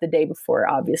going up the day before,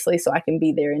 obviously, so I can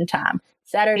be there in time.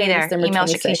 Saturday, December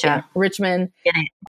 22nd. Shakisha. Richmond.